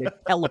evaporate and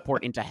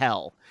teleport into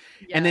hell.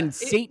 Yeah, and then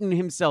Satan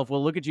himself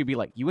will look at you and be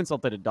like, you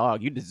insulted a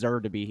dog. You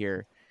deserve to be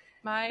here.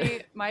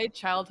 My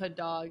childhood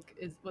dog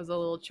was a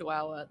little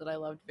Chihuahua that I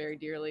loved very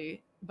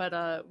dearly.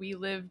 But we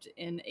lived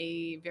in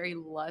a very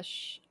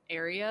lush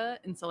area,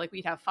 and so like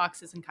we'd have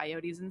foxes and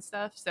coyotes and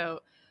stuff.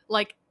 So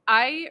like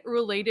I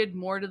related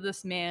more to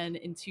this man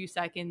in 2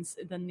 seconds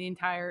than the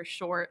entire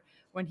short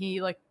when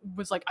he like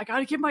was like, I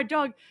gotta get my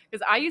dog,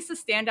 because I used to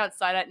stand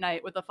outside at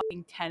night with a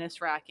fucking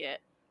tennis racket.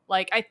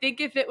 Like I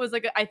think if it was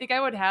like I think I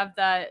would have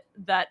that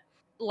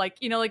like,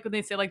 you know, like when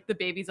they say like the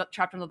baby's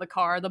trapped under the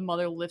car, the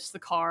mother lifts the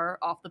car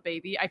off the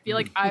baby. I feel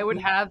like I would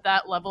have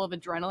that level of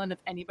adrenaline if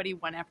anybody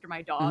went after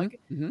my dog.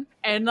 Mm-hmm.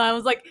 And I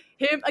was like,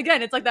 him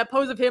again, it's like that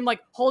pose of him like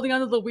holding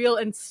onto the wheel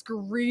and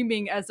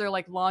screaming as they're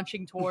like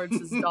launching towards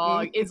his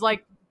dog. It's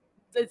like,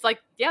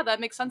 yeah, that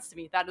makes sense to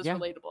me. That is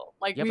relatable.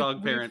 Like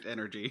dog parent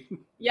energy.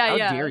 Yeah,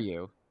 How dare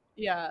you?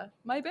 Yeah,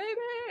 my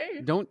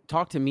baby. Don't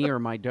talk to me or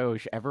my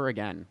Doge ever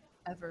again.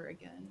 Ever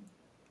again.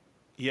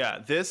 Yeah,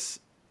 this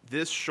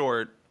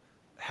short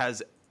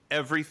has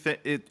everything.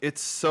 It's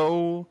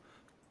so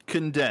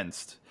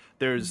condensed.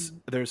 There's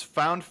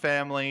found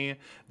family,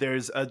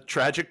 there's a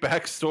tragic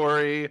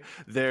backstory,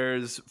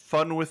 there's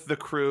fun with the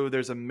crew,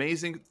 there's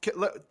amazing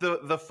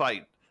the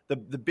fight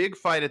the big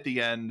fight at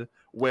the end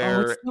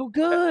where it's so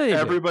good.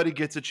 everybody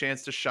gets a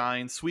chance to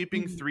shine,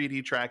 sweeping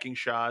 3D tracking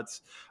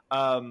shots.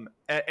 And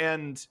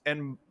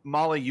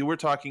Molly, you were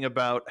talking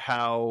about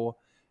how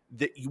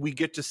we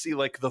get to see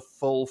like the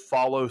full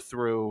follow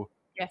through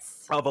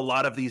Yes. of a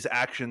lot of these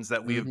actions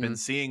that we have been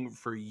seeing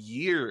for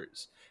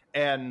years.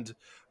 And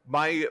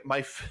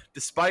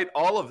despite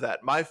all of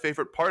that, my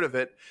favorite part of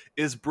it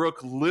is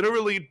Brooke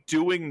literally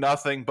doing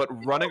nothing but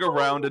running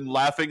around and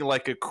laughing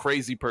like a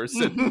crazy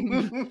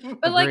person.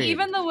 But like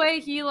even the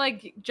way he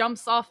like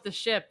jumps off the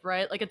ship,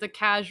 right? Like it's a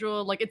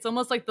casual, like it's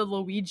almost like the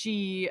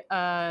Luigi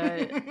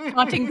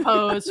taunting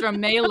pose from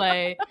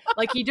Melee.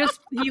 Like he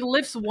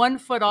lifts one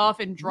foot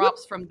off and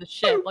drops from the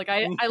ship. Like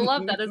I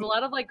love that. There's a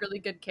lot of like really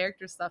good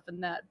character stuff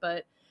in that.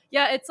 But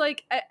yeah, it's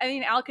like, I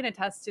mean, Al can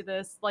attest to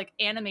this, like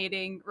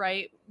animating,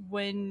 right?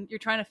 When you're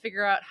trying to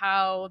figure out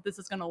how this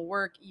is going to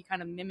work, you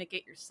kind of mimic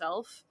it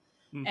yourself.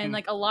 And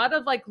like a lot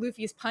of like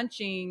Luffy's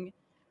punching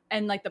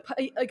and like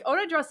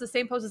Oda draws the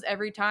same poses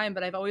every time,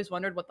 but I've always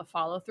wondered what the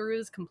follow through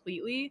is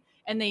completely.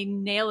 And they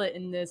nail it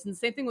in this. And the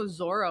same thing with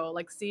Zoro,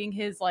 like seeing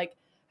his like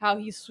how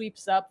he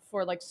sweeps up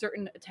for like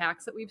certain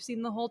attacks that we've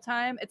seen the whole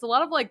time. It's a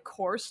lot of like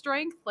core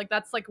strength. Like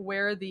that's like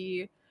where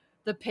the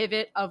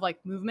pivot of like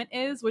movement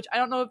is, which I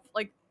don't know if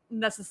like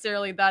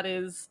necessarily that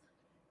is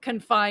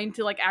confined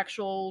to like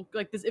actual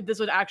like this, if this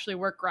would actually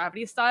work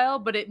gravity style,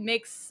 but it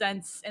makes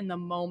sense in the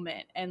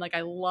moment, and like I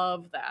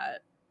love that.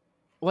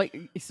 Like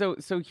so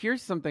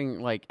here's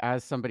something, like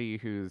as somebody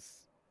who's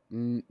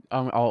I'm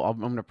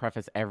gonna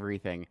preface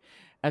everything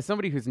as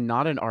somebody who's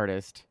not an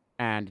artist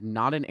and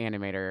not an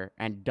animator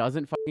and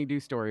doesn't fucking do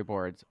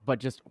storyboards, but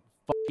just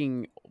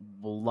fucking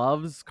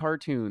loves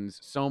cartoons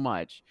so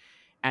much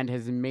and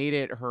has made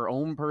it her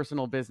own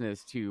personal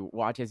business to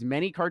watch as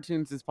many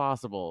cartoons as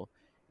possible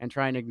and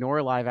try and ignore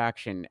live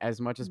action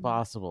as much as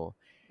possible.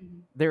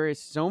 There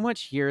is so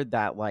much here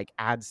that like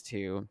adds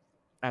to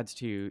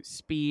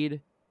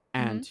speed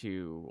and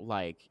to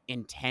like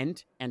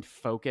intent and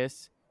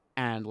focus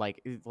and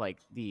like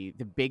the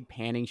big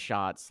panning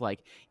shots.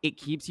 Like it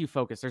keeps you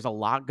focused. There's a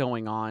lot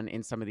going on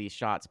in some of these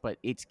shots, but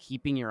it's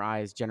keeping your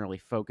eyes generally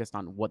focused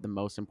on what the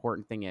most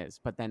important thing is.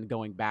 But then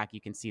going back,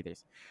 you can see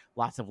there's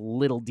lots of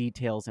little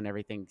details and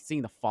everything,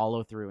 seeing the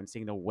follow through and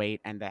seeing the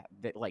weight and that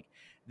like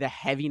the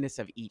heaviness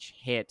of each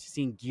hit,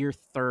 seeing Gear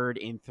Third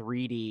in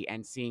 3D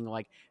and seeing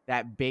like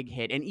that big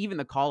hit, and even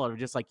the call out of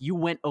just like you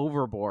went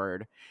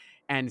overboard,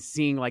 and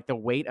seeing like the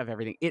weight of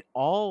everything. It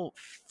all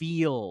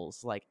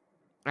feels like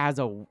as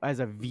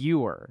a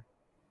viewer,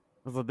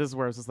 so this is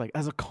where it's just like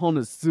as a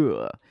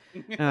connoisseur,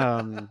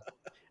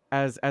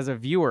 as a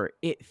viewer,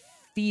 it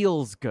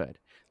feels good.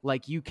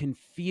 Like you can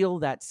feel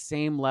that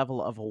same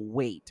level of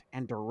weight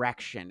and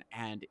direction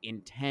and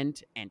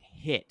intent and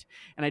hit.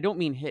 And I don't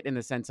mean hit in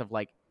the sense of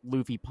like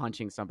Luffy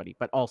punching somebody,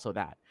 but also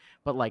that.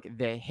 But like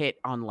the hit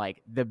on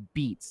like the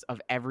beats of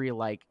every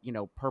like, you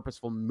know,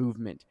 purposeful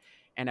movement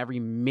and every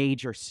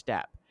major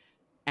step.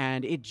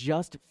 And it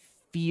just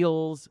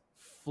feels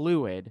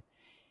fluid,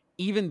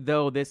 even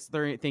though this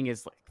thing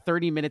is like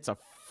 30 minutes of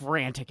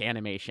frantic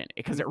animation,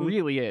 because it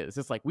really is.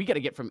 It's like we got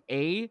to get from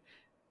A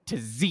to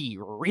Z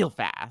real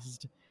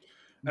fast.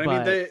 I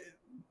mean,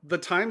 the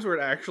times where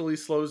it actually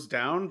slows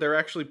down, they're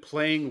actually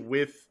playing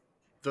with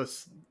the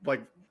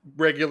like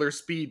regular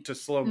speed to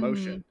slow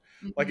motion.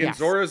 Like in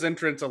Zoro's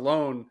entrance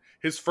alone,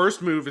 his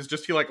first move is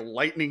just he like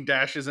lightning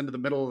dashes into the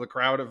middle of the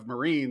crowd of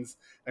Marines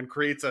and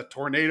creates a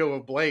tornado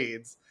of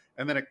blades,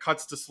 and then it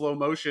cuts to slow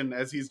motion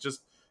as he's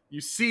just, you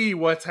see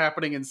what's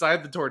happening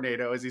inside the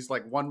tornado as he's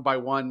like one by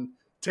one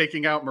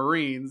taking out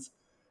Marines,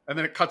 and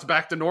then it cuts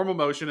back to normal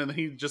motion and then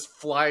he just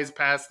flies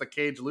past the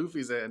cage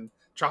Luffy's in,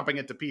 chopping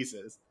it to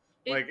pieces.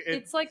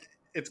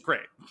 It's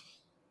great.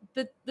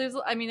 There's,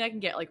 I mean, I can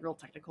get like real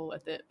technical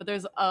with it, but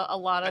there's a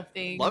lot of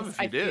things. Love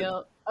if you did.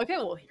 Okay,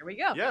 well, here we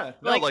go. Yeah,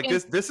 no, like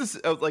this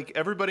is like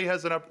everybody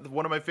has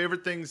one of my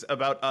favorite things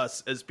about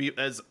us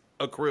as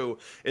a crew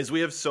is we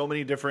have so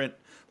many different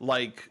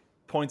like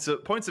points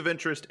of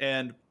interest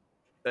and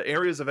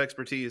areas of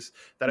expertise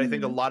that I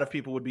think a lot of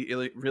people would be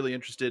really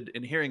interested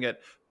in hearing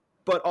it.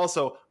 But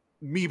also,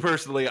 me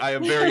personally, I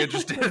am very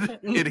interested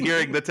in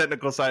hearing the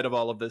technical side of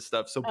all of this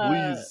stuff. So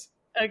please.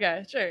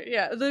 Okay, sure.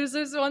 Yeah, there's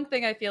one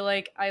thing I feel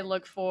like I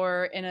look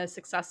for in a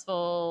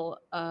successful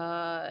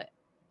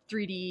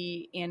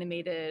 3D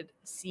animated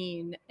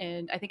scene,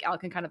 and I think Al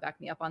can kind of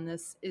back me up on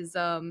this, is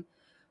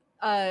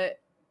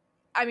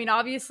I mean,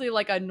 obviously,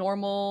 like a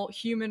normal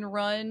human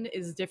run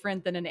is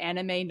different than an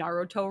anime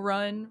Naruto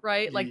run,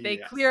 right? Like they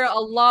clear a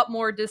lot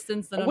more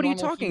distance than. What are you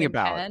talking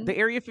about? Can. The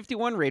Area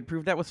 51 raid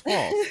proved that was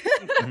false.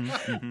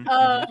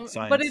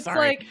 But it's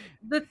like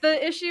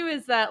the issue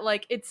is that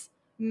like it's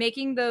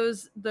making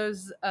those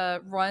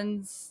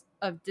runs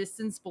of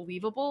distance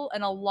believable,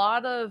 and a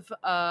lot of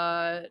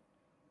I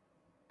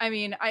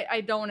mean,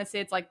 I don't want to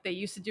say it's like they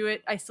used to do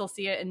it. I still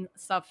see it in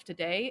stuff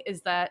today.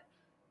 Is that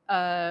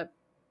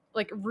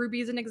like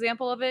Ruby's an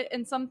example of it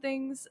in some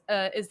things,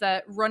 is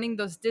that running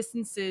those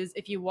distances,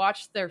 if you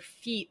watch their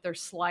feet, they're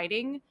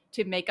sliding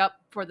to make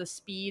up for the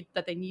speed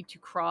that they need to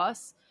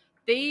cross.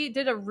 they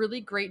did a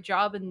really great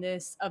job in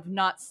this of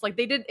not like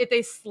they did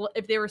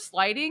if they were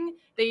sliding,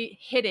 they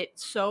hit it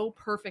so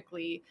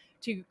perfectly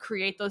to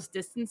create those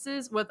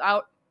distances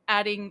without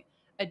adding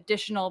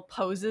additional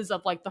poses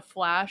of like the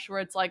Flash,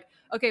 where it's like,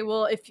 okay,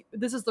 well, if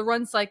this is the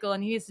run cycle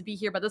and he needs to be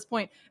here by this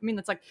point, I mean,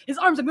 it's like his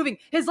arms are moving,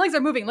 his legs are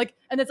moving, like,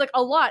 and it's like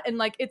a lot, and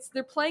like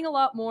they're playing a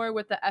lot more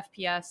with the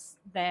FPS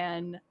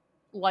than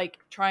like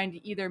trying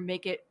to either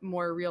make it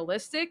more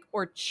realistic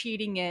or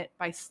cheating it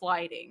by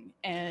sliding.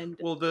 And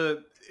well,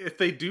 if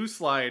they do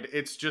slide,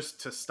 it's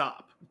just to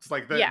stop. It's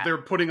like they're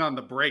putting on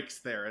the brakes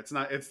there. It's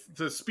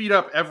to speed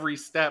up every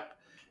step.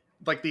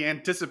 Like the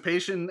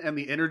anticipation and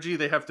the energy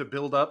they have to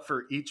build up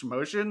for each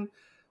motion.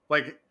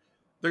 Like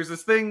there's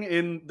this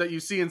thing that you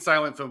see in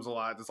silent films a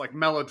lot. It's like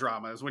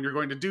melodramas. When you're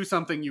going to do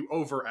something, you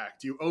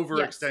overact, you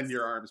overextend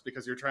your arms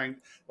because you're trying,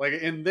 like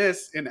in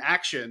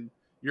action,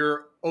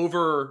 you're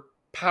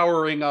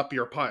overpowering up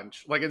your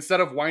punch. Like instead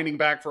of winding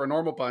back for a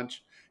normal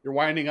punch, you're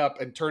winding up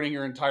and turning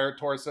your entire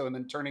torso and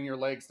then turning your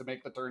legs to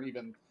make the turn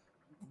even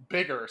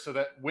bigger so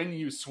that when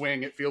you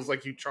swing, it feels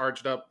like you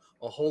charged up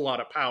a whole lot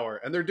of power.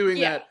 And they're doing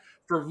that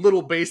for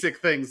little basic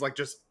things like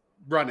just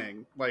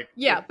running. Like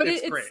but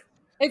it's great.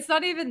 It's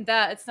not even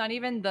that. It's not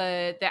even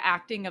the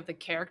acting of the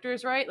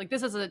characters, right? Like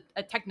this is a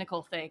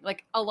technical thing.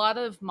 Like a lot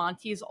of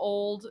Monty's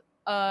old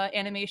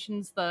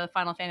animations, the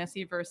Final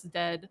Fantasy versus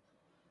Dead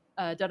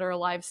or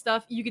Alive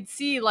stuff, you could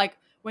see like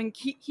when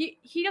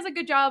he does a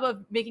good job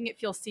of making it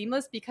feel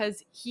seamless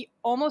because he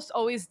almost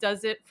always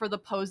does it for the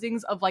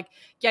posings of like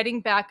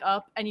getting back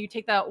up, and you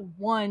take that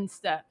one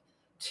step,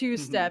 two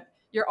step,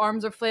 your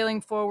arms are flailing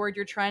forward,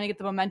 you're trying to get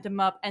the momentum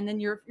up, and then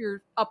you're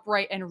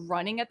upright and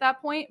running at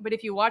that point. But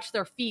if you watch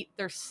their feet,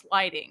 they're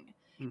sliding.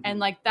 And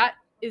like that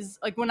is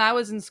like when I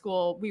was in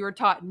school, we were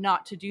taught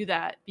not to do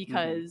that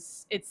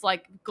because it's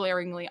like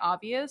glaringly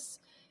obvious.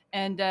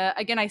 And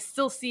again, I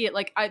still see it.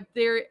 Like I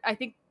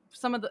think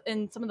some of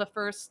the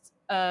first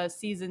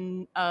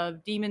season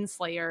of Demon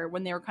Slayer,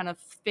 when they were kind of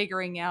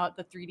figuring out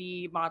the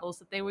 3D models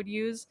that they would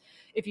use,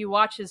 if you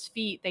watch his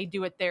feet, they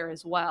do it there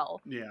as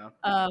well.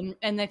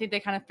 And I think they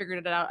kind of figured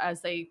it out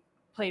as they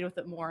played with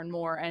it more and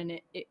more, and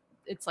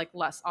it's like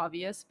less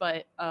obvious.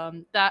 But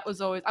I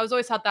was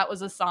always thought that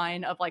was a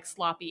sign of like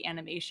sloppy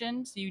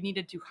animation, so you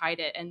needed to hide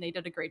it, and they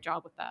did a great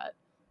job with that.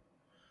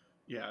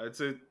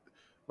 It's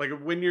like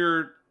when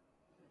you're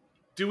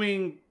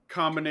doing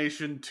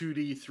combination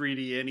 2D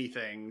 3D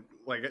anything,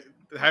 like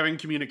having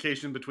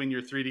communication between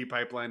your 3D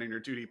pipeline and your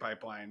 2D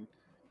pipeline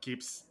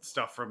keeps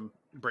stuff from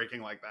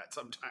breaking like that.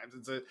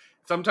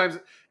 Sometimes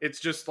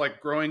it's just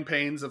like growing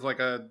pains of like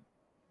a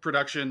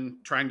production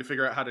trying to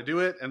figure out how to do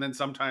it, and then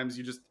sometimes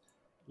you just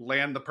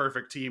land the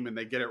perfect team and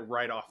they get it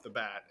right off the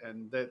bat,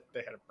 and they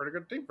had a pretty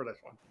good team for this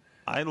one.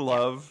 I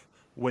love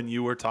when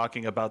you were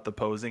talking about the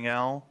posing,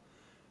 Al.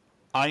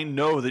 I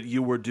know that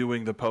you were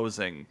doing the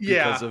posing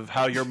because of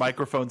how your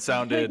microphone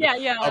sounded.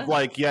 Of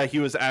like, he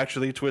was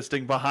actually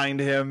twisting behind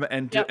him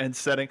and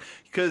setting,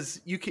 because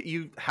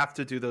you have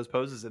to do those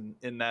poses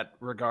in that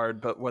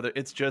regard. But whether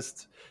it's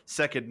just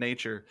second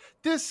nature,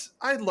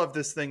 I love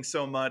this thing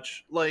so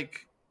much.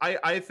 Like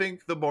I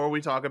think the more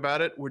we talk about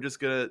it, we're just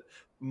gonna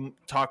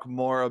talk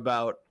more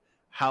about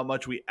how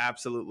much we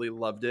absolutely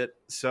loved it.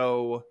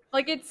 So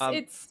like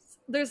it's.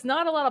 There's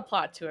not a lot of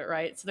plot to it,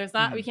 right? So there's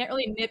not, we can't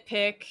really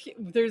nitpick.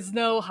 There's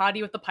no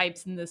hottie with the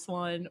pipes in this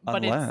one,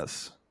 but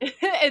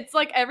it's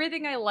like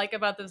everything I like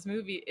about this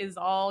movie is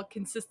all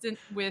consistent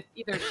with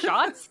either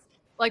shots,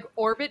 like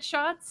orbit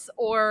shots,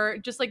 or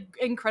just like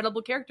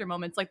incredible character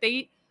moments. Like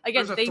they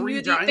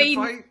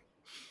knew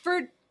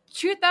for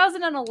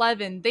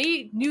 2011,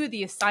 they knew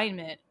the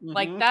assignment.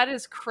 Like that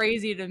is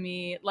crazy to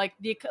me. Like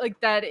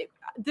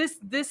this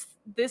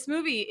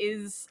movie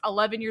is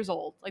 11 years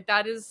old. Like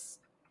that is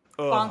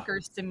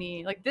bonkers to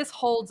me. Like this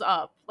holds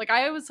up. Like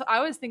I was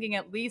thinking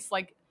at least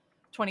like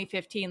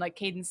 2015, like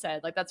Caden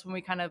said, like that's when we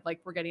kind of like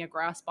were getting a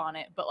grasp on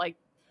it. But like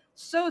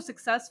so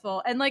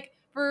successful, and like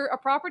for a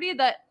property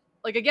that,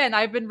 like, again,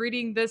 I've been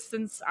reading this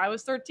since I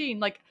was 13.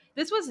 Like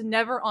this was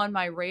never on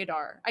my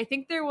radar. I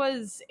think there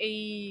was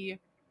a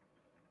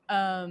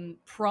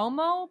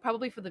promo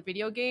probably for the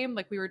video game.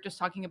 Like we were just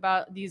talking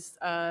about, these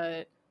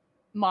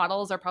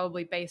models are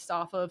probably based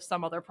off of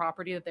some other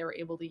property that they were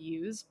able to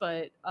use,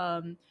 but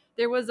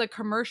there was a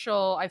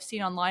commercial I've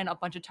seen online a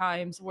bunch of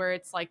times where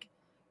it's like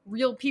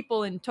real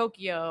people in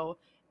Tokyo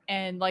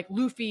and like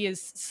Luffy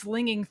is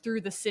slinging through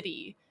the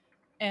city.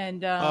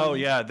 And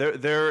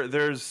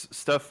there's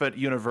stuff at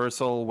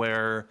Universal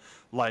where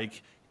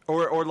like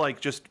or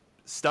like just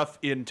stuff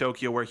in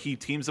Tokyo where he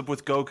teams up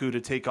with Goku to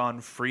take on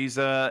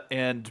Frieza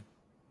and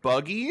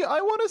Buggy,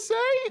 I want to say.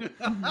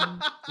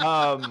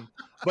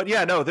 But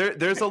yeah, no,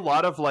 there's a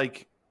lot of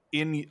like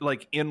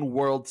in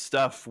world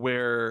stuff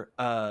where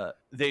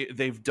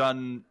they've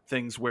done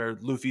things where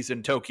Luffy's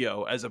in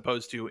Tokyo as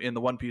opposed to in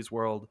the One Piece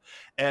world,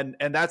 and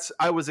that's,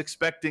 I was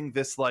expecting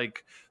this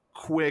like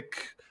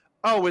quick,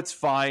 oh, it's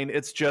fine,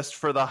 it's just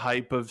for the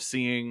hype of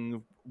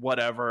seeing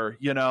whatever,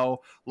 you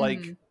know,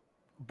 like,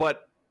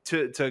 but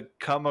to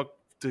come up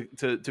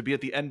to be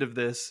at the end of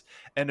this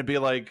and to be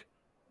like,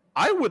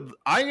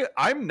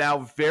 I'm now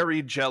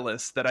very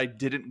jealous that I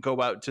didn't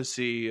go out to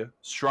see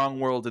Strong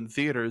World in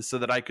theaters so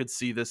that I could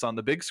see this on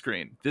the big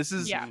screen. This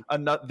is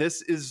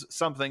this is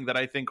something that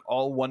I think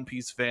all One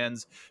Piece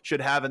fans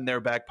should have in their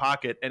back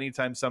pocket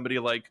anytime somebody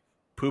like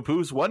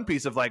poo-poos One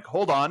Piece of like,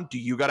 hold on, do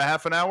you got a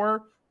half an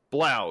hour?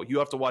 Blow, you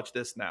have to watch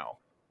this now.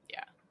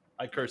 Yeah.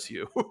 I curse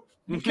you.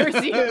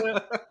 Curse you.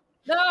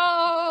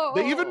 No.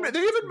 They even made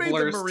the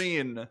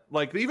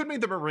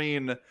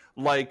Marine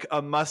like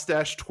a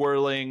mustache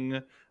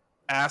twirling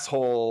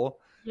asshole.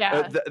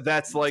 Yeah.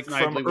 That's like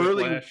from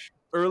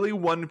early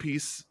One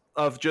Piece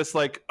of just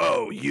like,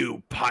 oh,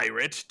 you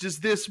pirate, does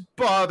this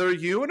bother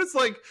you? And it's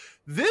like,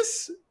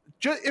 this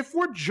if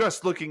we're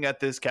just looking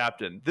at this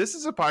captain, this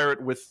is a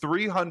pirate with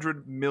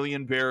 300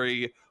 million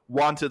berry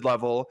wanted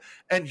level,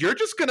 and you're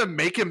just gonna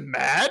make him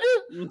mad?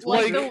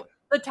 Like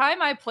the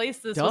time I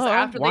placed this was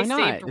after they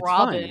saved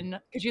Robin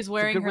because she's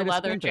wearing her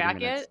leather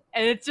jacket,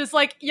 and it's just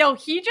like, yo,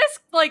 he just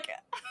like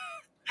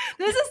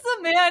this is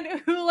the man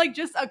who like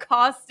just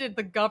accosted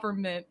the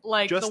government,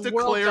 like just the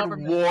world declared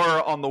government.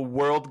 war on the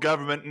world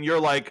government, and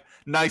you're like,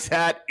 nice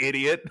hat,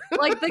 idiot.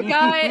 Like the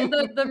guy,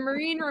 the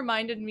Marine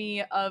reminded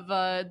me of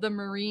the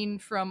Marine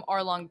from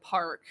Arlong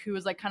Park, who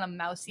was like kind of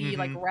mousy,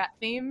 like rat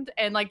themed,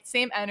 and like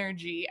same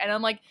energy. And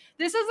I'm like,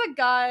 this is a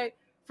guy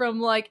from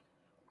like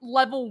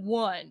level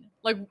 1,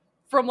 like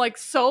from like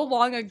so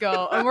long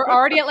ago, and we're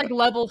already at like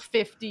level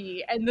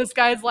 50, and this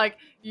guy's like,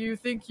 you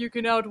think you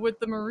can outwit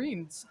the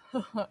Marines?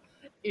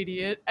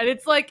 Idiot. And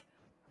it's like,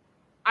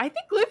 I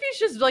think Luffy's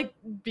just like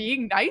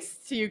being nice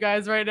to you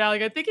guys right now.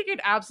 Like I think he could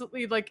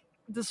absolutely like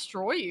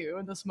destroy you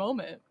in this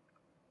moment.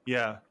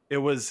 Yeah, it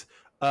was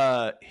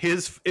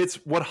it's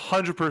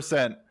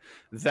 100%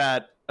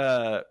 that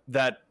I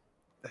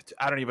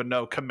don't even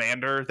know,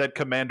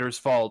 commander's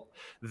fault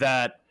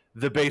that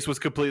the base was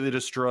completely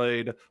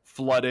destroyed,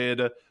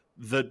 flooded,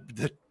 the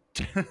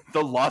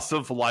loss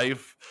of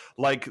life,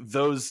 like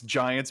those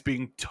giants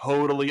being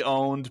totally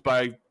owned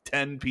by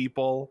 10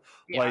 people.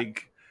 Yeah.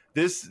 Like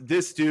this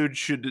dude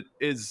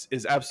is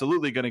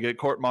absolutely going to get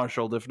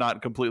court-martialed, if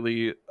not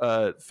completely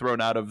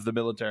thrown out of the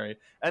military,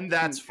 and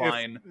that's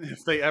fine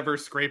if they ever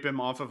scrape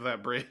him off of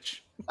that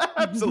bridge.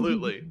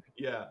 Absolutely.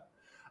 Yeah.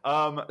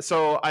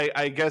 So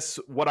I guess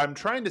what I'm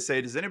trying to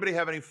say, does anybody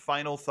have any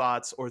final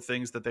thoughts or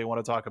things that they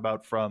want to talk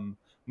about from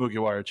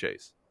Mugiwara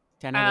Chase?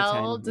 10 out of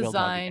 10. Al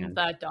designed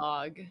that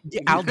dog. Yeah,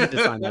 Al did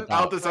design that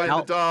dog. Al designed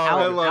the dog.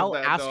 I love Al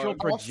that astral dog.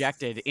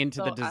 projected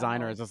into the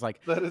designer. It's just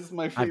like, that is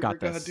my favorite I've got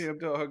this. goddamn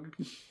dog.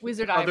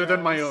 Wizard Other eyebrows.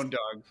 than my own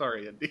dog.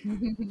 Sorry, Indy.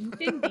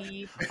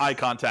 Indy. Eye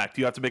contact.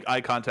 You have to make eye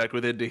contact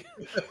with Indy.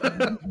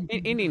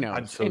 Indy knows.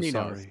 I'm so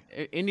sorry.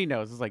 Indy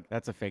knows. It's like,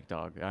 that's a fake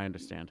dog. I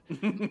understand.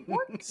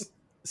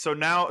 So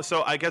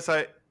I guess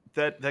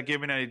that gave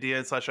me an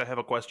idea, / I have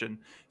a question.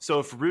 So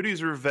if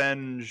Rudy's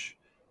Revenge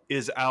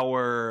is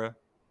our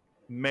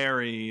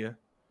Mary,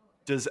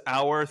 does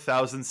our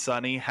Thousand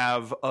Sunny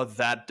have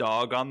that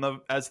dog on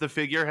as the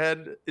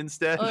figurehead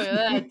instead? Look at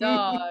that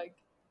dog.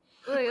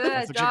 Look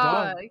at that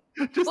dog.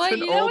 Just well,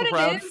 an old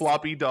round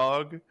floppy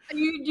dog.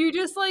 You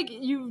just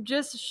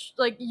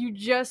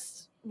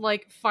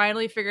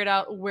finally figured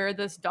out where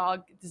this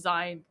dog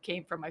design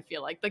came from. I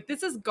feel like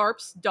this is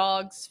Garp's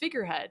dog's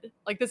figurehead.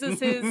 Like this is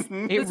his.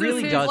 It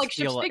really does like,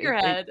 feel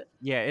figurehead.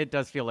 It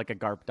does feel like a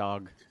Garp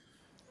dog.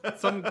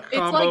 Some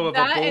combo of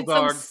a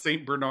bulldog,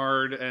 Saint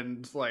Bernard,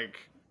 and like.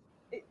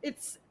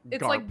 It's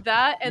Garp. like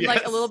that, and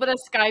like a Yes. little bit of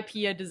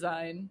Skypiea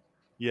design.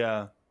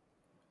 Yeah,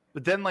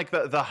 but then like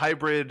the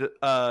hybrid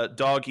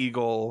dog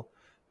eagle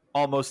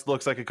almost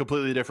looks like a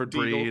completely different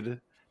breed.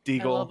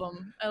 Deagle. I love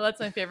them.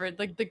 That's my favorite.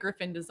 Like the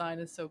Griffin design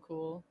is so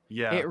cool.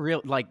 Yeah, It real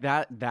like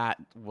that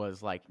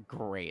was like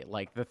great.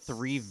 Like the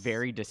 3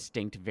 very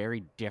distinct,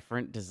 very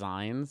different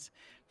designs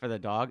for the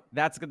dog.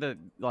 That's gonna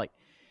like.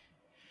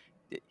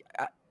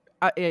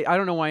 I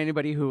don't know why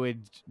anybody who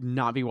would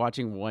not be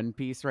watching One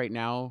Piece right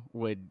now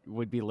would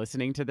be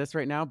listening to this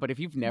right now. But if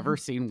you've never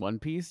seen One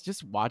Piece,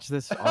 just watch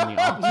this on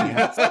the off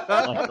chance.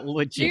 Like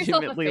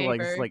legitimately,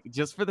 like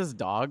just for this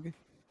dog.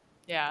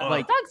 Yeah,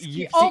 Like dog's you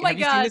cute. Oh my have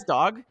you god, seen this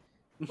dog?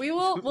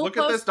 we'll Look post,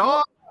 at this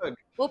dog.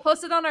 We'll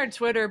post it on our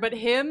Twitter. But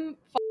him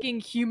fucking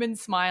human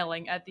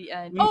smiling at the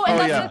end. Oh, and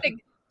that's the thing.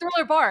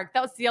 Thriller Bark.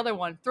 That was the other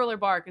one. Thriller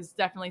Bark is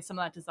definitely some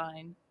of that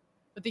design.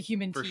 With the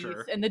human For teeth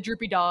sure. and the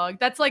droopy dog.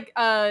 That's like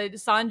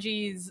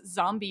Sanji's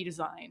zombie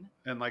design.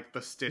 And like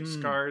the stitch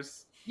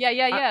scars. Yeah.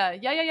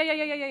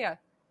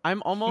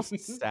 I'm almost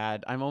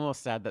sad. I'm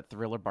almost sad that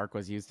Thriller Bark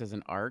was used as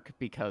an arc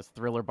because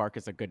Thriller Bark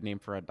is a good name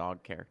for a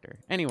dog character.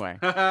 Anyway,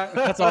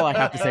 that's all I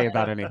have to say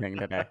about anything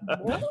today.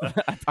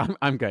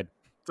 I'm good.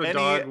 It's a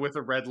dog with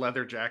a red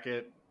leather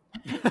jacket.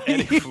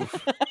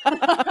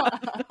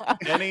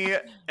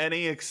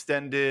 any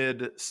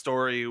extended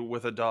story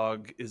with a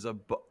dog is a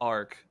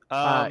arc.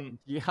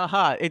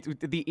 It's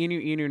the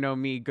Inu no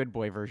Mi good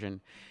boy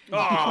version.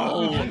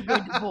 Oh,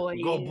 good boy.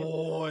 good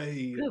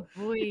boy. Good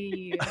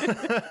boy.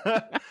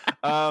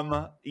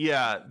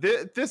 Yeah,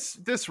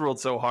 this ruled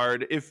so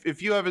hard.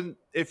 If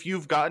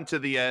you've gotten to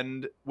the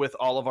end with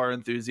all of our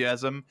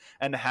enthusiasm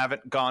and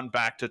haven't gone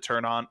back to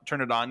turn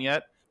it on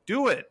yet,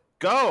 do it.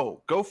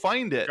 Go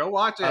find it. Go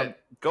watch it.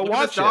 Go Look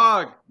watch at this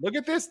dog. Look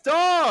at this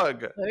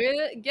dog.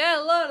 Get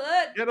a load of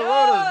that. Get a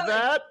load of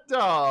that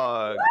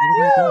dog.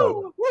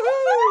 Woo!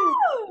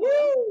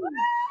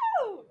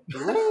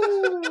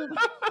 Woo!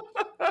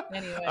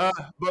 Anyway,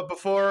 but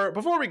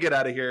before we get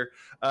out of here,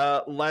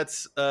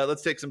 let's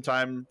take some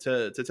time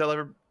to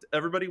tell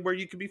everybody where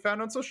you can be found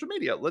on social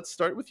media. Let's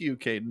start with you,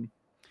 Caden.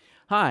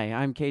 Hi,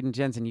 I'm Caden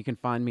Jensen. You can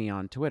find me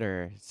on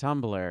Twitter,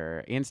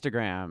 Tumblr,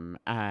 Instagram,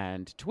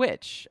 and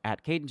Twitch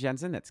at Caden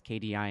Jensen. That's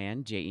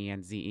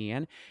KDINJENZEN.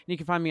 And you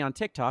can find me on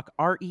TikTok,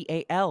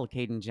 REAL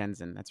Caden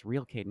Jensen. That's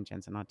real Caden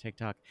Jensen on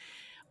TikTok.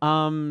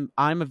 I'm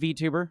a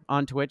VTuber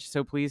on Twitch,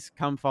 so please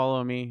come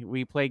follow me.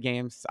 We play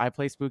games. I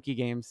play spooky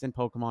games and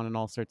Pokemon and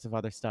all sorts of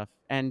other stuff.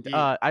 And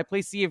I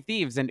play Sea of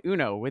Thieves and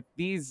Uno with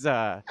these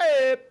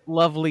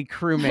lovely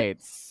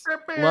crewmates.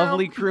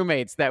 Lovely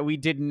crewmates that we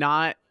did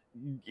not...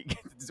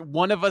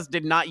 One of us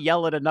did not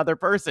yell at another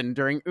person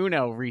during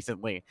Uno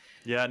recently.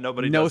 Yeah,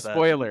 nobody no does that.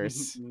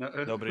 Spoilers.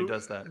 Nobody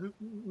does that.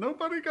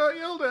 Nobody got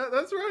yelled at.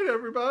 That's right,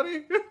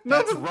 everybody.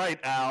 That's right,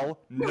 Al.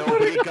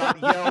 Nobody got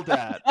yelled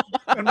at.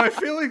 And my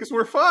feelings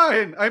were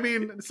fine. I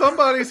mean,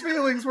 somebody's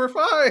feelings were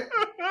fine.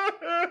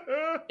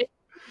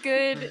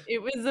 good.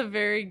 It was a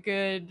very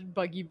good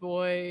Buggy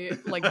Boy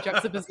like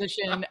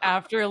juxtaposition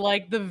after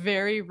like the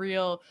very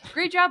real.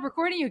 Great job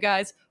recording, you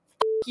guys.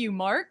 You,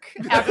 Mark.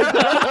 After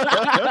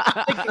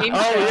the game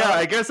show. Yeah,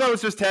 I guess I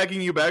was just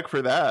tagging you back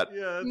for that.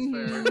 Yeah,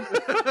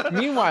 that's fair.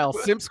 Meanwhile,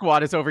 Simp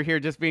Squad is over here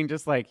just being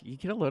just like, you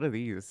get a load of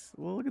these.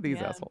 Well, look at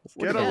these assholes.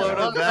 Get a load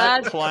of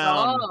that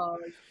clown.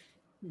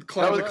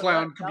 Clown to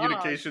clown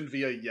communication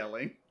via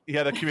yelling.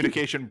 Yeah, the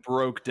communication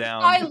broke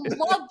down. I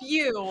love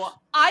you.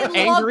 I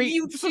love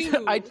you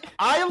too. I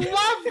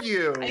love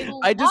you.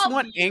 I just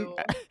want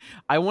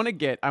I want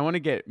to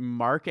get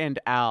Mark and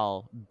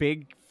Al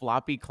big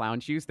floppy clown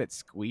shoes that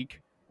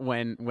squeak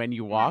when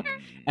you walk,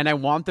 and I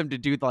want them to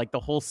do like the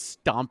whole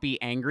stompy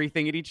angry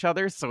thing at each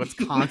other, so it's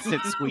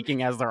constant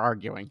squeaking as they're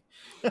arguing.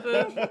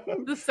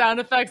 The sound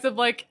effects of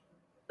like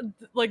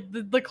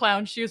the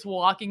clown shoes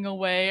walking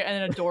away and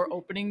then a door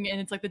opening, and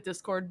it's like the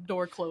Discord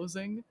door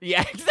closing.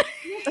 Yeah, exactly.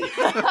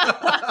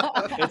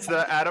 It's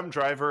the Adam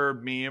Driver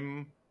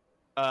meme,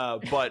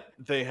 but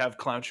they have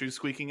clown shoes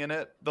squeaking in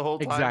it the whole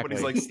time when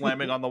he's like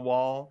slamming on the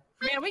wall.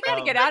 Man, we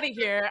gotta get out of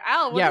here.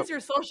 Al, what is your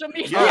social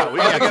media? Yeah, we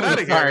gotta get out of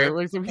here. Sorry,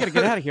 we gotta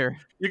get out of here.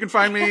 You can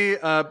find me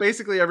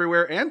basically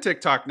everywhere and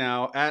TikTok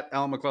now at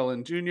Al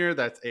McClellan Jr.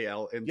 That's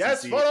ALNCC.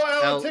 Yes, follow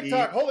Al on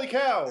TikTok. Holy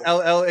cow.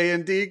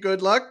 LLAND.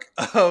 Good luck.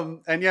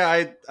 And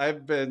yeah, I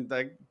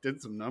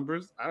did some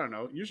numbers. I don't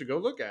know. You should go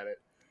look at it.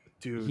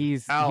 Dude,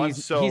 he's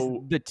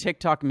the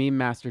TikTok meme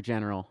master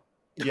general.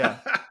 Yeah,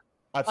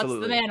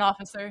 absolutely. That's the man,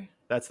 officer.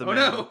 That's the man.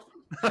 No.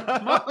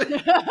 What?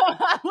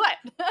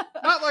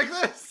 Not like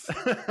this.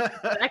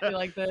 Exactly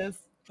like this.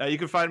 You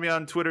can find me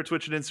on Twitter,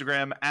 Twitch, and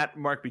Instagram at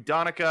Mark B.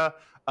 Donica.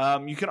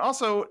 You can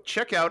also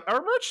check out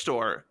our merch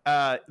store.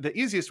 The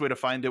easiest way to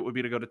find it would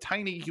be to go to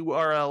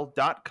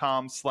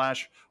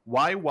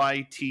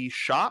tinyurl.com/YYT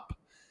shop.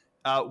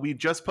 We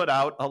just put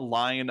out a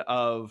line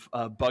of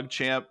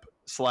BugChamp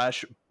 /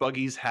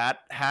 Buggy's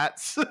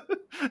hats.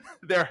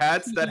 They're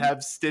hats that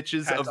have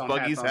stitches of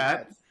Buggy's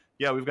hat.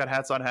 Yeah, we've got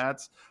hats on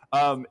hats,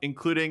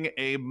 including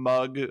a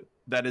mug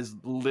that is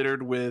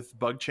littered with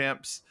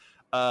BugChamps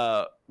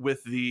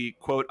with the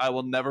quote, "I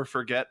will never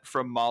forget"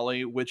 from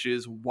Molly, which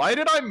is, "Why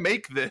did I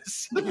make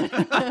this?"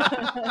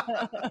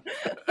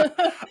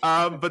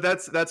 But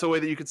that's a way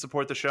that you can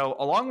support the show,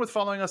 along with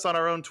following us on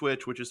our own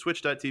Twitch, which is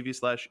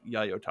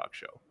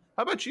twitch.tv/YayoTalkShow.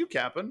 How about you,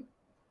 Cap'n?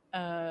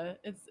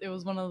 It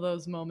was one of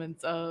those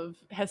moments of,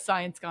 has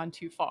science gone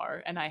too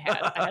far? And I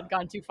had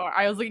gone too far.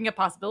 I was looking at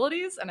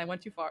possibilities and I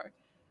went too far.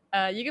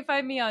 You can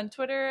find me on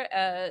Twitter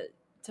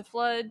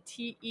Teflood,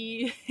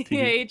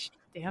 TEH.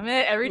 Damn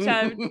it, every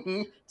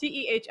time.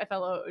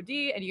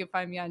 TEHFLOOD. And you can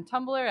find me on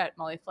Tumblr at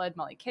Molly Flood,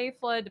 Molly K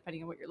Flood,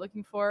 depending on what you're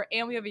looking for.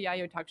 And we have a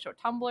Yayo Talk Show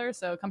Tumblr,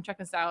 so come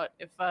check us out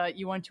if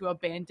you want to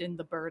abandon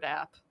the bird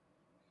app.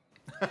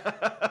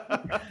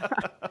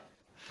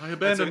 I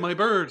abandoned my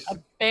bird.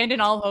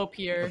 Abandon all hope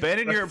here.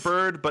 Abandon your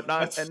bird, but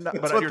not that's your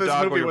what dog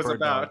this movie or your was bird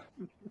about.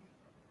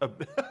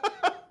 Dog.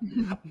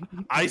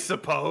 I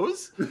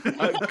suppose.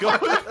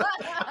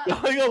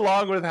 Going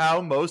along with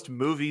how most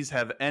movies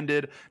have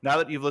ended, now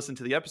that you've listened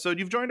to the episode,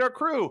 you've joined our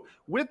crew.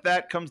 With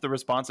that comes the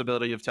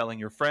responsibility of telling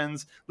your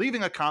friends,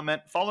 leaving a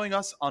comment, following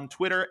us on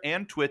Twitter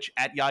and Twitch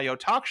at Yayo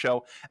Talk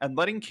Show, and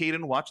letting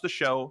Caden watch the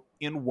show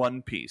in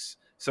one piece.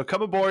 So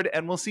come aboard,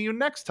 and we'll see you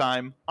next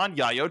time on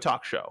Yayo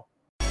Talk Show.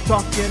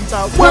 Talking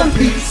about One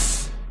Piece.